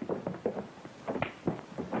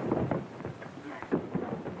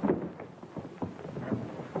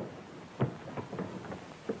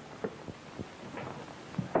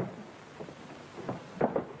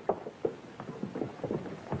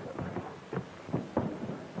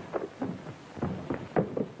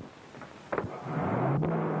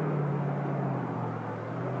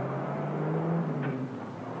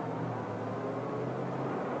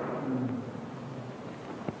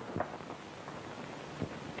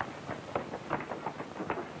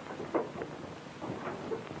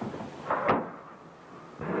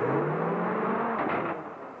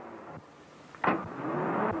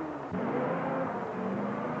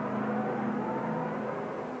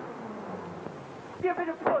 Give it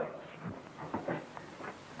a push.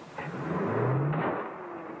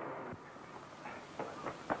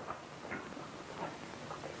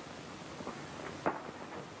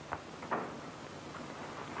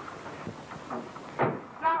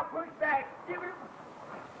 Now push back. Give it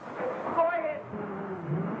a... Go ahead.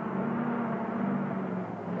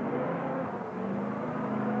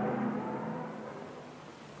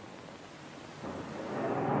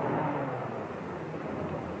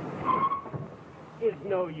 It's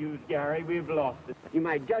no use, Gary. We've lost it. You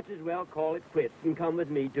might just as well call it quits and come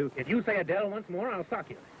with me, too. If you say Adele once more, I'll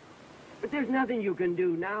sock you. But there's nothing you can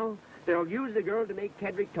do now. They'll use the girl to make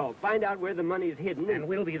Kedrich talk, find out where the money's hidden, And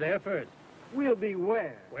we'll be there first. we'll be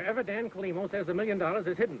where? Wherever Dan Kalimo says $1 million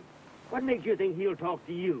is hidden. What makes you think he'll talk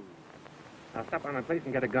to you? I'll stop on my place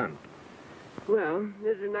and get a gun. Well,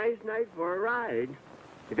 this is a nice night for a ride.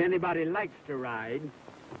 If anybody likes to ride.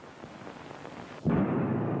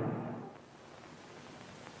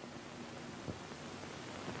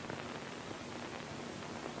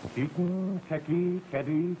 Keaton, Kecky,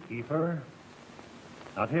 Keddy, Kiefer.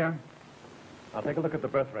 Out here. I'll take a look at the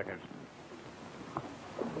birth records.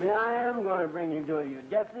 Well, I am going to bring him to you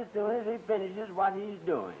just as soon as he finishes what he's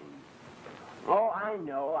doing. Oh, I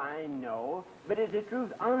know. But it's the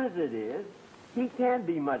truth, honest it is. He can't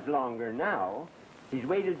be much longer now. He's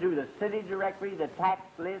waded through the city directory, the tax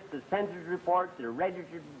list, the census reports, the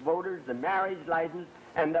registered voters, the marriage license,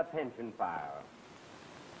 and the pension file.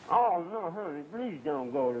 Oh, no, honey, please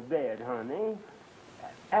don't go to bed, honey.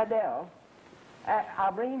 Adele,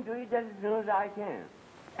 I'll bring him to you just as soon as I can.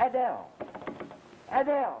 Adele.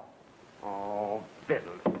 Oh,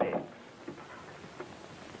 fiddlesticks.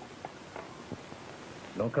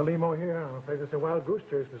 No Kalimo here. I'm afraid it's a wild goose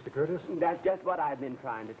chase, Mr. Curtis. That's just what I've been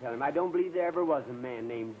trying to tell him. I don't believe there ever was a man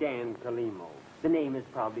named Dan Kalimo. The name is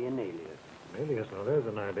probably an alias. Alias, now there's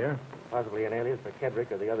an idea. Possibly an alias for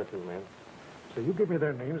Kedrich or the other 2 men. So you give me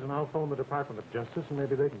their names, and I'll phone the Department of Justice, and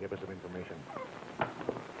maybe they can give us some information.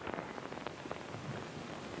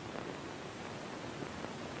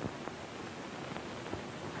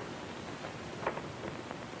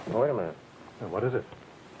 Oh, wait a minute. Now, what is it?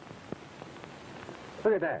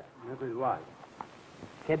 Look at that. That's his wife.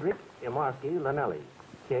 Kedrich, Imarski, Lonelli.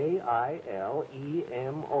 K-I-L-E-M-O.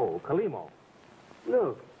 Kalimo.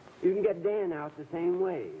 Look, You can get Dan out the same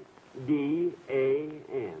way.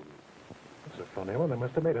 D-A-N. That's a funny one. They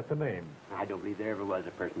must have made up the name. I don't believe there ever was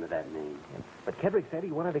a person with that name. But Kedrich said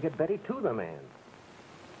he wanted to get Betty to the man.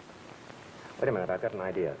 Wait a minute, I've got an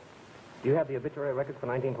idea. Do you have the obituary records for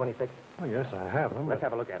 1926? Oh, yes, I have them. Let's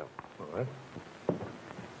have a look at them. All right.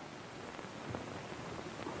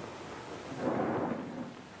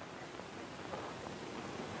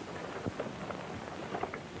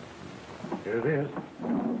 Here it is.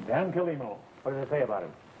 Dan Calimo. What does it say about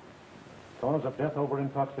him? Cause of death over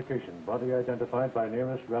intoxication. Body identified by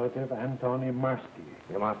nearest relative Anton Imarski.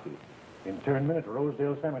 Imarski. Internment at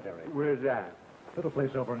Rosedale Cemetery. Where's that? Little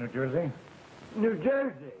place over in New Jersey. New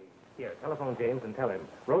Jersey. Here, telephone James and tell him.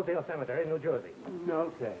 Rosedale Cemetery, New Jersey.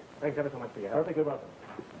 Okay. Thanks ever so much for your I'll help. think about them.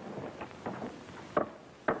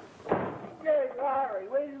 Hey, Larry,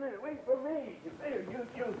 wait a minute. Wait for me. Here, you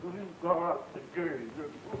go up to Jersey.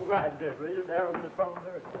 Right there. Right there on the phone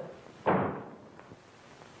there.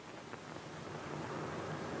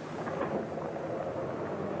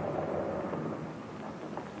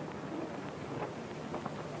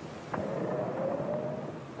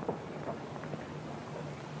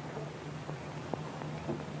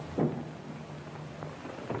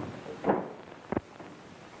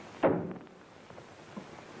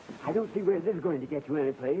 I don't see where this is going to get you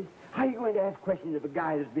anyplace. How are you going to ask questions of a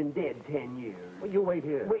guy that's been dead 10 years? Well, you wait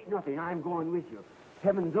here. Wait, nothing. I'm going with you.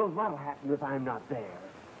 Heavens knows what'll happen if I'm not there.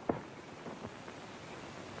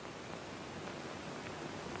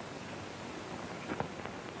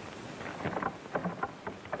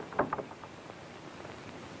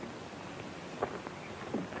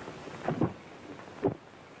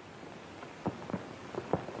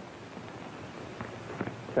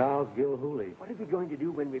 Charles Gilhooly. What are we going to do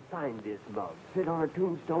when we find this mug? Sit on a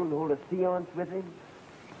tombstone and hold a seance with him?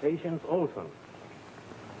 Patience Olson.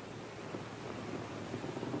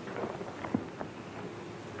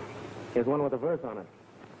 Here's one with a verse on it.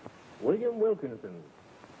 William Wilkinson.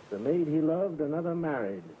 The maid he loved, another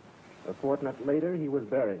married. A fortnight later, he was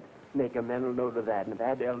buried. Make a mental note of that. And if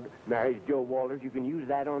Adele marries Joe Walters, you can use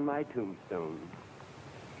that on my tombstone.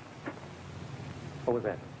 What was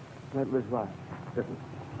that? That was what? Listen.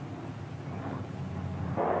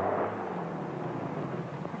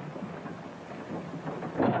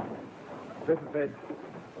 This is it.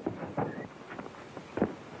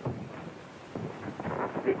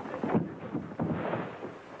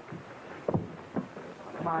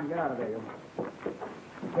 Come on, get out of there, you.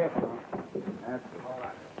 Careful. That's it. All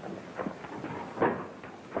right.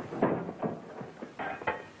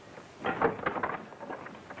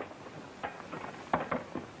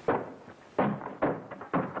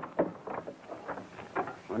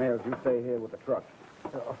 Cornelius, you stay here with the truck.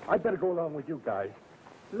 I'd better go along with you guys.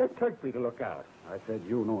 Let Turkey look out. I said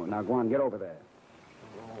you know. Now go on, get over there.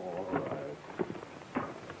 All right.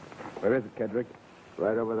 Where is it, Kedrich?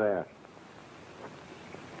 Right over there.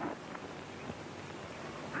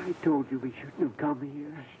 I told you we shouldn't have come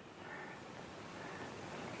here.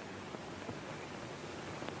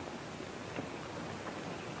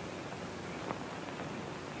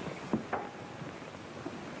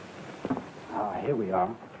 Ah, here we are.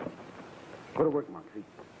 Go to work, Moxie.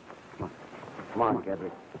 Come on. Come on,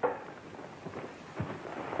 Kedrich.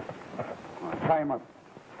 Tie him up.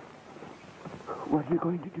 What are you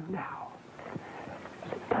going to do now?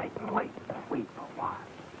 Sit tight and wait. Wait for what?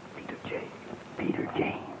 Peter James. Peter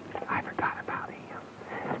James. I forgot about him.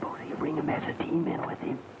 Suppose he bring him as a team in with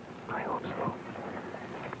him. I hope so.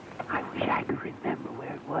 I wish I could remember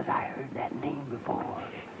where it was I heard that name before.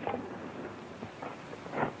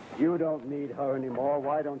 You don't need her anymore.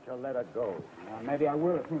 Why don't you let her go? Maybe I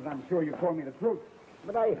will as soon as I'm sure you told me the truth.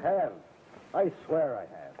 But I have. I swear I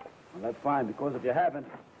have. Well, that's fine, because if you haven't,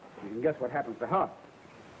 you can guess what happens to her.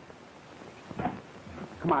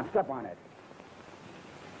 Come on, step on it.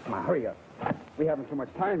 Come on, hurry up. We haven't so much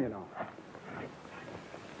time, you know.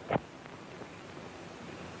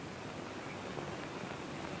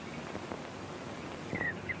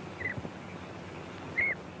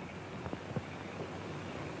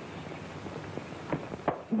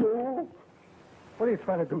 No. What are you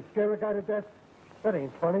trying to do? Scare a guy to death? That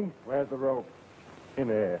ain't funny. Where's the rope? In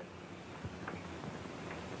there.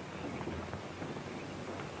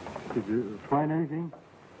 Did you find anything?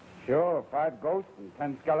 Sure, 5 ghosts and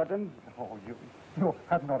 10 skeletons. Oh, you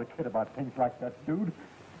haven't ought to kid about things like that, dude.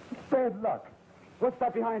 It's bad luck. What's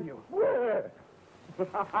that behind you? Where?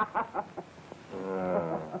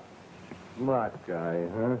 Smart guy,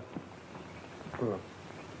 huh?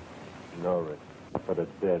 No, Rick. For the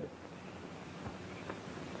dead.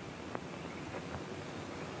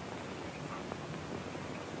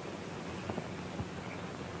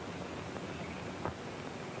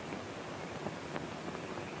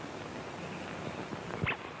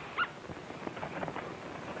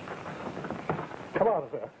 on,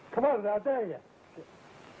 sir. Come on, I dare you.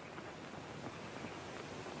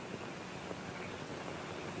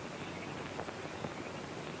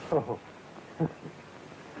 Oh.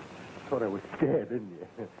 Thought I was scared, didn't you?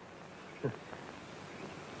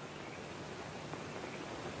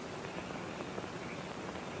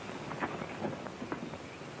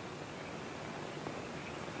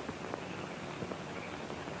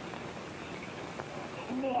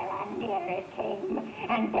 Nearer, nearer it came,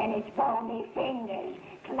 and then its bony fingers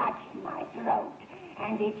clutched my throat,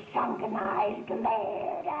 and its sunken eyes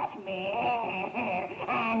glared at me,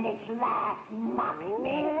 and its laugh mocked me,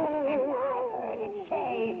 and I heard it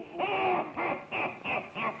say,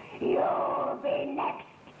 "You'll be next."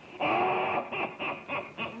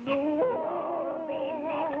 You'll be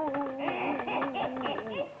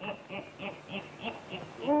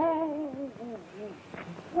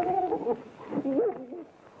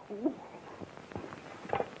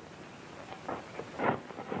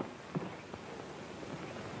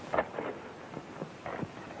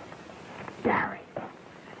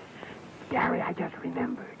Gary, I just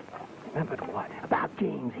remembered. Remembered what? About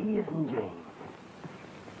James. He isn't James.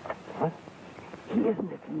 What? He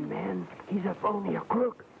isn't a thief, man. He's a phony, a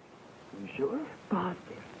crook. You sure?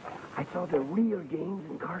 Positive. I saw the real James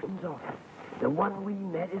in Carson's office. The one we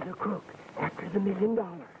met is a crook after the $1 million.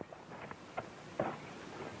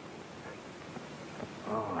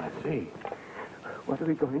 Oh, I see. What are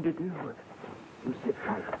we going to do? You sit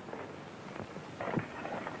tight.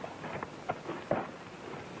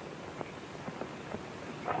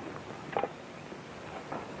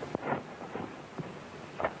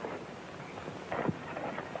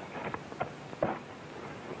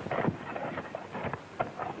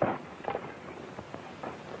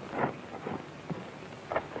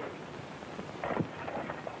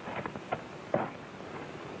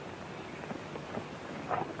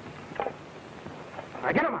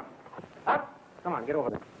 Get him up. Up. Come on, get over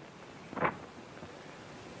there.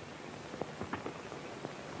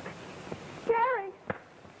 Gary!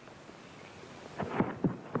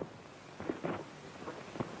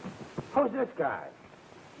 Who's this guy?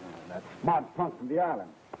 That smart punk from the island.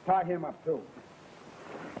 Tie him up, too.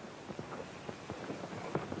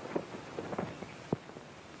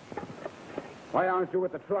 Why aren't you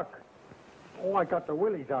with the truck? Oh, I got the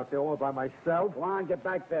willies out there all by myself. Go on, get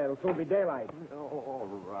back there. It'll soon be daylight. All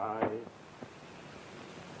right.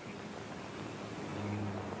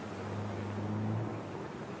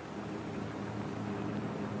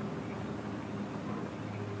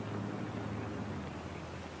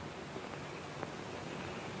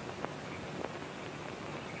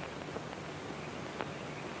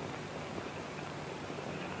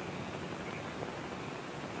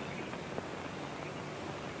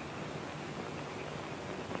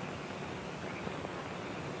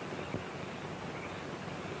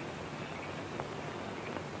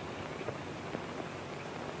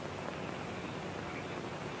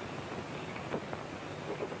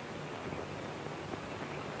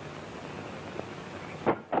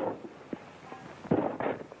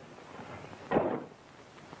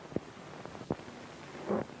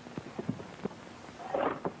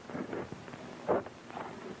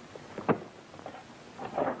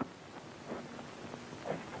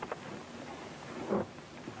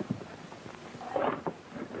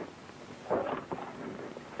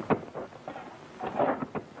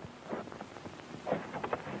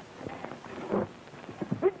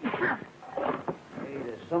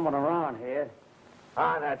 Someone around here.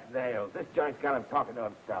 Ah, that's Nails. This joint's got him talking to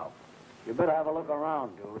himself. You better have a look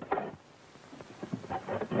around, dude.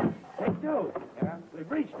 Hey, dude. Yeah? We've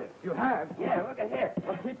reached it. You have? Yeah, look at here.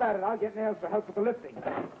 Well, keep at it. I'll get Nails to help with the lifting.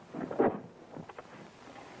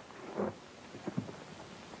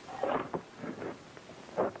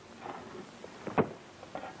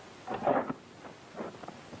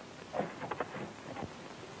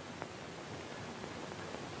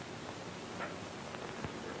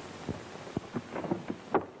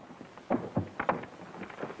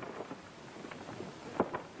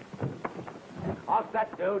 All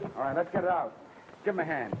set, dude. All right, let's get it out. Give him a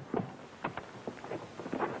hand.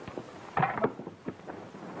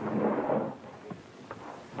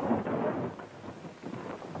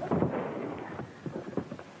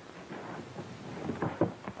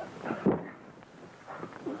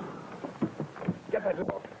 Get that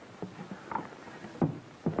door.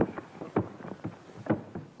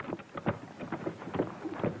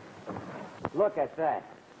 Look at that.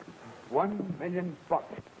 $1 million.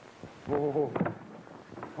 Oh.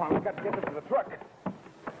 Come on, we've got to get this to the truck.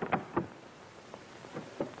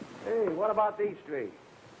 Hey, what about these three?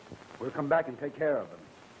 We'll come back and take care of them.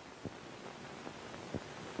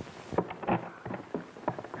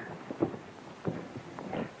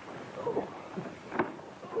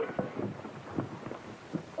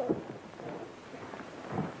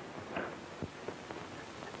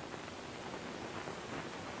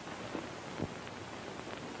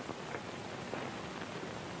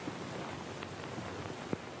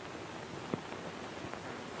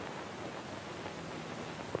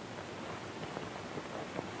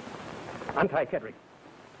 Untie Kedrich.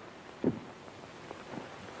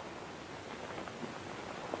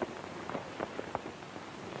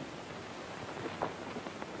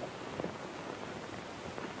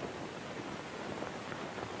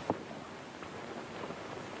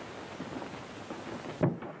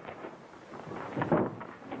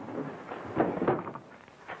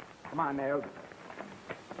 Come on, Nails.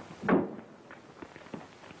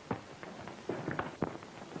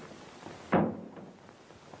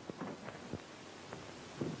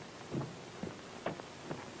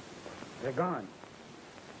 They're gone.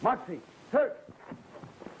 Moxie, search!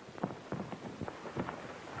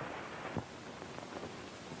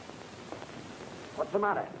 What's the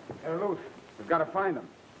matter? They're loose. We've got to find them.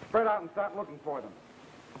 Spread out and start looking for them.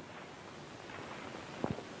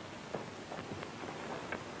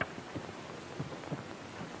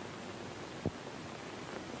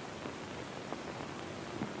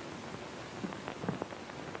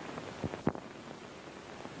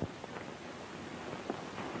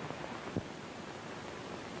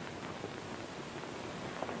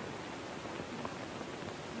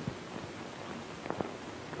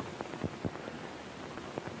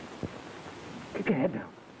 Keep your head down.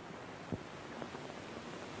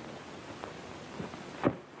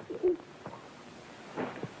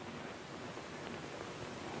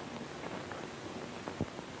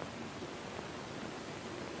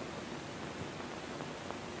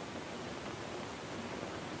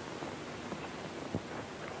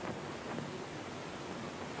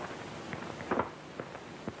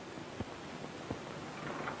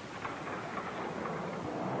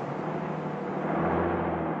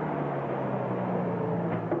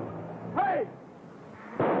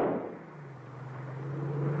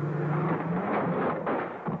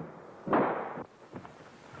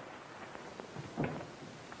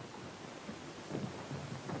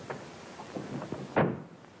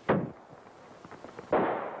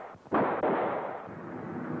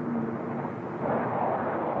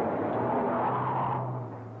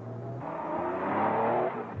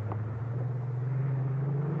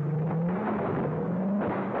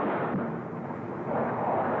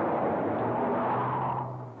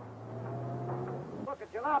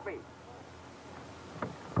 Jalopy.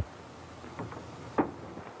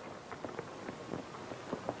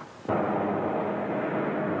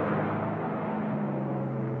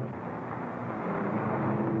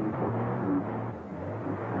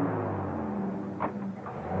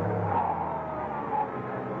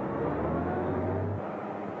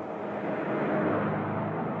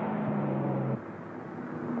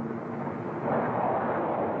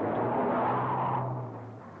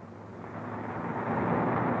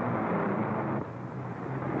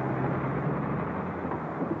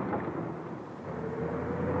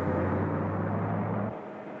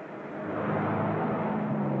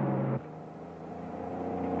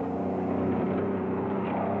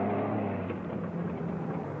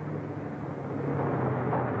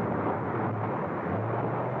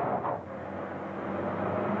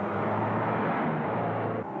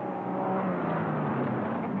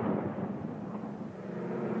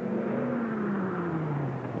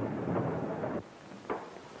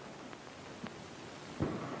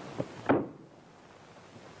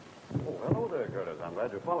 Hello there, Curtis. I'm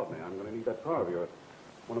glad you followed me. I'm going to need that car of yours.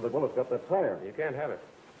 One of the bullets got that tire. You can't have it.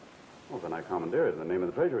 Well, then I commandeer it in the name of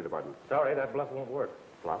the Treasury Department. Sorry, that bluff won't work.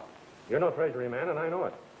 Bluff? You're no treasury man, and I know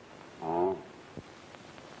it. Oh.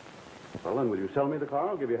 Well, then, will you sell me the car?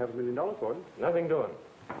 I'll give you $500,000 for it. Nothing doing.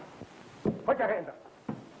 Put your hands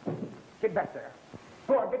up. Get back there.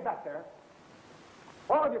 Go on, get back there.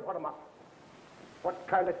 All of you put them up. What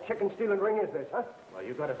kind of chicken-stealing ring is this, huh? Well,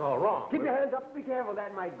 you got us all wrong. Keep your hands up. Be careful.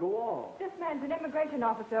 That might go off. This man's an immigration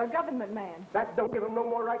officer, a government man. That don't give him no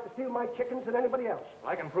more right to steal my chickens than anybody else.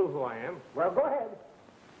 I can prove who I am. Well, go ahead.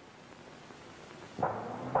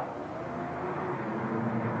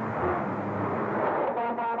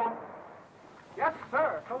 Yes,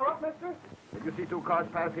 sir. Come up, mister. Did you see two cars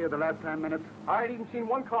pass here the last 10 minutes? I ain't even seen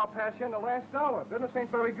one car pass here in the last hour. Business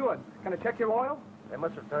ain't very good. Can I check your oil? They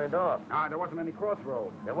must have turned off. Ah, there wasn't any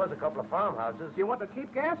crossroads. There was a couple of farmhouses. Do you want the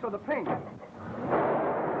cheap gas or the pink?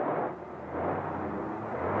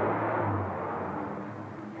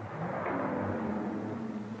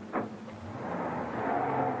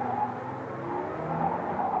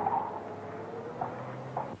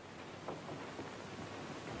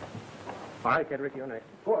 All right, Kedrich, you're next.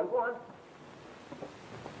 Go on, go on.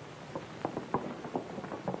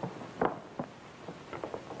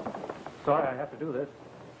 Sorry I have to do this.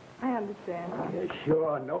 I understand. Yeah,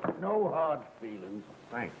 sure. No hard feelings.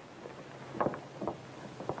 Thanks.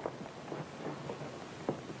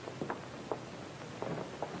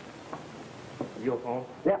 Your phone?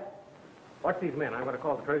 Yeah. Watch these men. I'm going to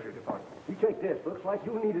call the Treasury Department. You take this. Looks like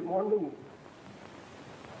you need it more than me.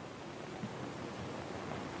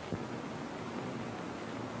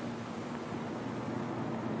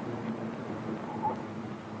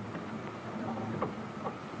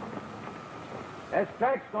 There's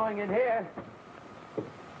tracks going in here.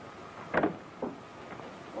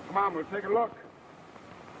 Well, come on, we'll take a look.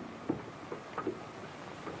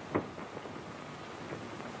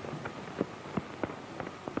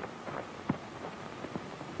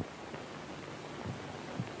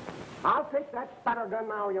 I'll take that spatter gun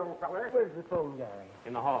now, young feller. Where's the phone, Gary?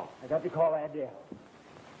 In the hall. I got to call Adele.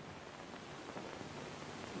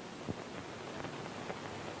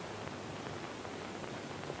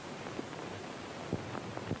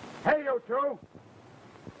 Hey, you two.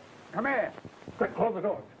 Come here. Quick, close the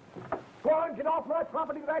doors. Go on, get off my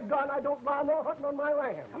property with that gun. I don't buy no hunting on my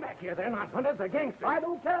land. Come back here. They're not hunters. They're gangsters. I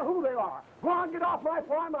don't care who they are. Go on, get off my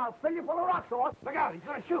farm. I'll fill you full of rocks, off. Look out. He's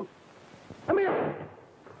going to shoot. Come here.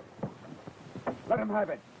 Let him have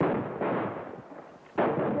it.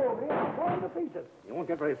 I'll blow him to pieces. You won't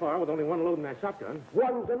get very far with only one load in that shotgun.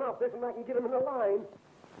 One's enough. This one I can get him in the line.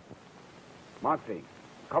 Moxie,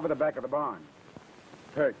 cover the back of the barn.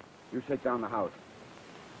 Kurt, you shake down the house.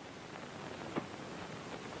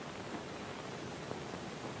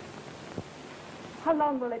 How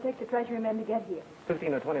long will it take the Treasury men to get here?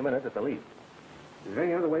 15 or 20 minutes at the least. Is there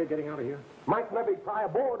any other way of getting out of here? Might maybe pry a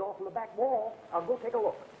board off from the back wall. I'll go take a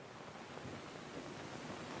look.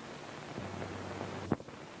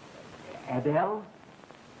 Adele?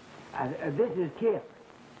 This is Kip.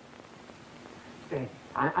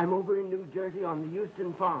 I'm over in New Jersey on the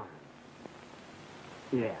Houston farm.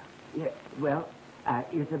 Yeah. Well,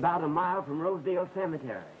 it's about a mile from Rosedale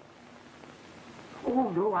Cemetery.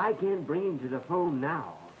 Oh, no, I can't bring him to the phone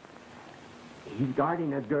now. He's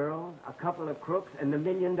guarding a girl, a couple of crooks, and $1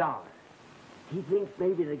 million. He thinks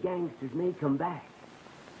maybe the gangsters may come back.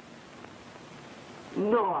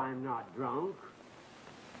 No, I'm not drunk.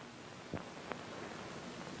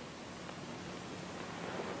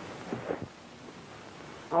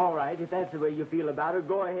 All right, if that's the way you feel about it,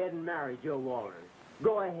 go ahead and marry Joe Walters.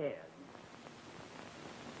 Go ahead.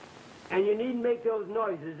 And you needn't make those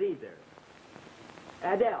noises either.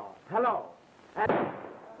 Adele, hello.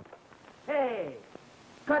 Hey,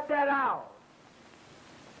 cut that out.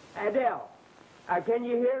 Adele, can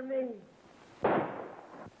you hear me?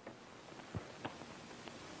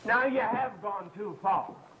 Now you have gone too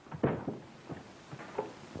far.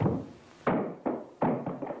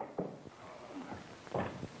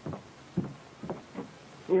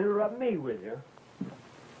 Interrupt me, will you?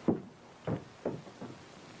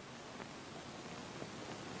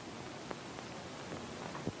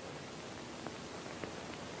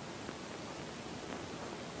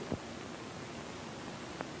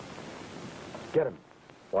 Get him.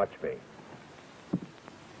 Watch me.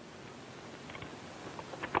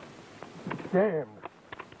 Damn.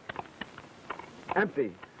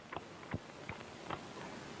 Empty.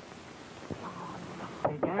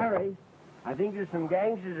 Hey, Gary, I think there's some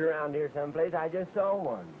gangsters around here someplace. I just saw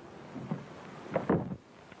one.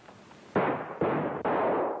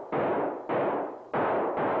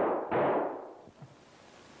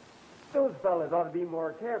 Those fellas ought to be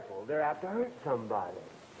more careful. They're apt to hurt somebody.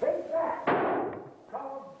 Take that.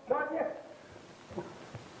 Doggone you.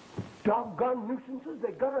 Doggone nuisances.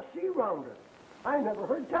 They got a sea rounder. I never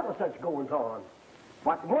heard tell of such goings on.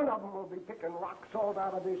 But one of them will be picking rock salt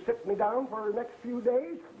out of this sit-me-down for the next few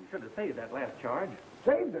days. You should have saved that last charge.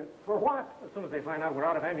 Saved it? For what? As soon as they find out we're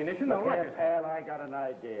out of ammunition, they'll wreck us. Al, I got an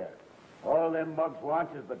idea. All them mugs want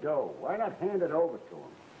is the dough. Why not hand it over to them?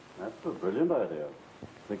 That's a brilliant idea.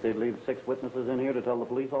 Think they'd leave 6 witnesses in here to tell the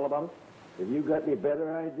police all about it? Have you got any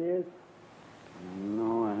better ideas?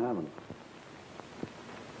 No, I haven't.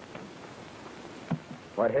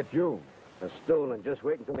 What hit you? A stolen, just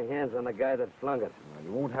waiting for me hands on the guy that flung it. Well,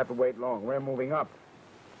 you won't have to wait long. We're moving up.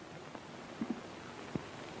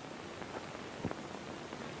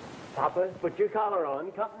 Papa, put your collar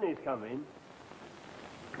on. Company's coming.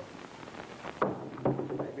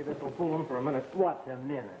 Maybe this will fool them for a minute. What's a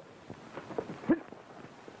minute?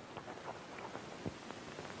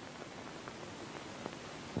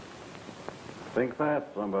 Think fast,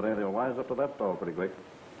 somebody. They'll wise up to that stall pretty quick.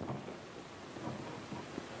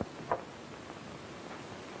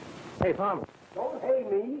 Hey, Farmer. Don't hay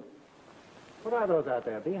me. What are those out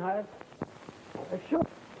there, beehives? Sure.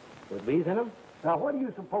 With bees in them? Now, what do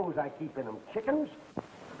you suppose I keep in them? Chickens?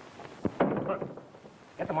 Look,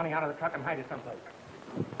 get the money out of the truck and hide it someplace.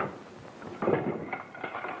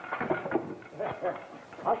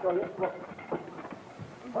 I'll show you. Look.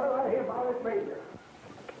 What do I hear about it, Major?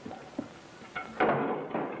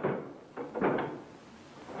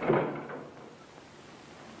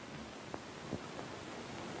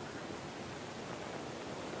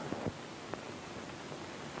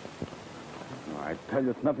 I tell you,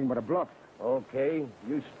 it's nothing but a bluff. Okay,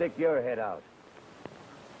 you stick your head out.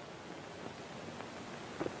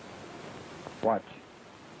 Watch.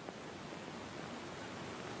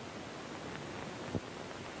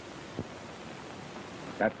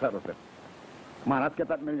 That settles it. Come on, let's get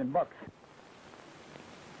that $1 million.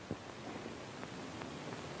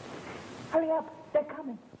 Hurry up. They're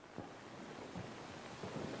coming.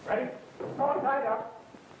 Ready? All tied up.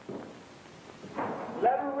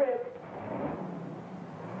 Let her rip.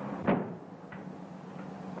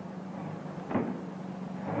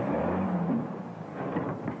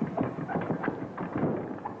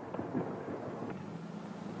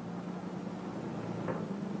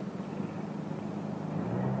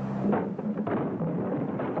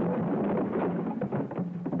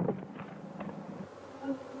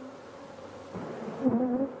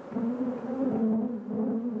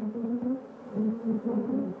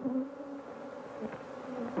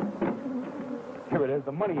 Here it is.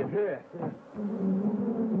 The money is here.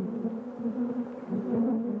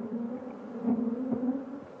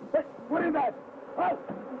 Hey, what is that? Oh!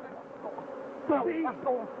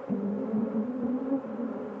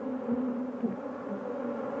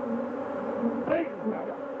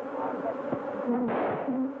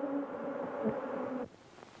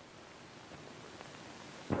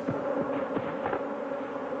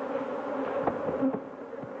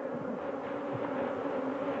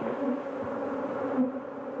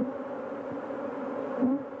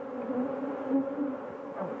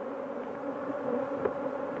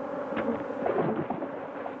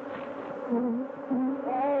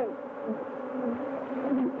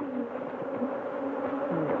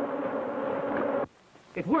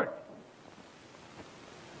 It worked.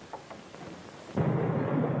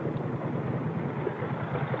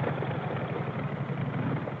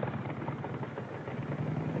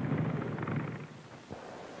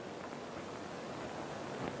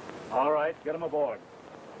 All right, get him aboard.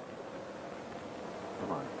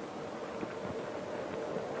 Come on.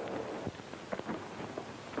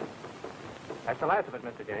 That's the last of it,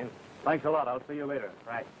 Mr. James. Thanks a lot. I'll see you later.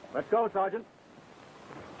 Right. Let's go, Sergeant.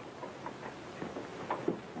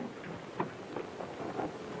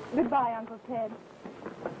 Goodbye, Uncle Ted.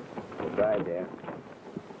 Goodbye, dear.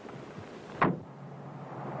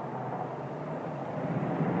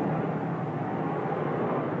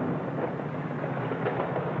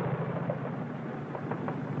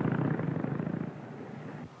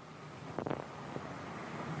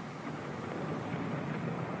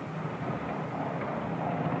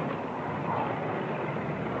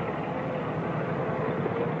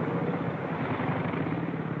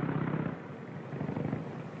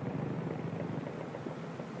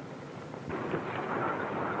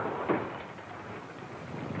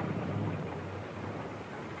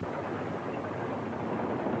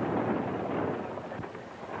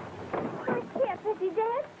 Is he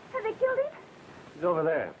dead? Have they killed him? He's over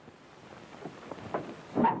there.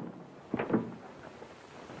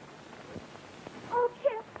 Oh,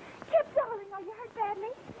 Kip. Kip, darling, are you hurt badly?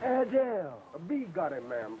 Adele, a bee got him,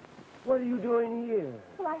 ma'am. What are you doing here?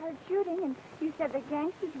 Well, I heard shooting, and you said the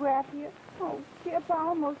gangsters were after you. Oh, Kip, I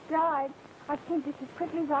almost died. I came just as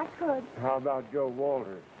quickly as I could. How about Joe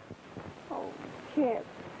Walters? Oh, Kip,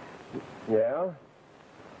 Yeah?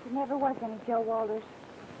 there never was any Joe Walters.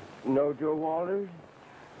 No Joe Walters?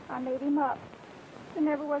 I made him up. There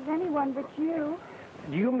never was anyone but you.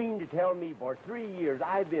 Do you mean to tell me for 3 years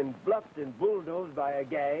I've been bluffed and bulldozed by a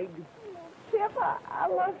gag? Kip, I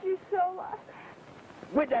love you so much.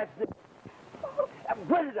 With that...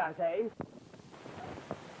 What did I say?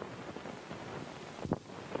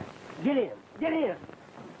 Get in. Get in.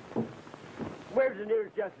 Where's the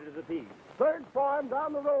nearest justice of the peace? Third farm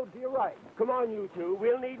down the road to your right. Come on, you two.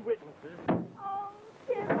 We'll need witnesses. Oh,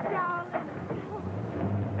 Kip, darling.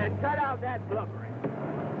 And cut out that bluffering.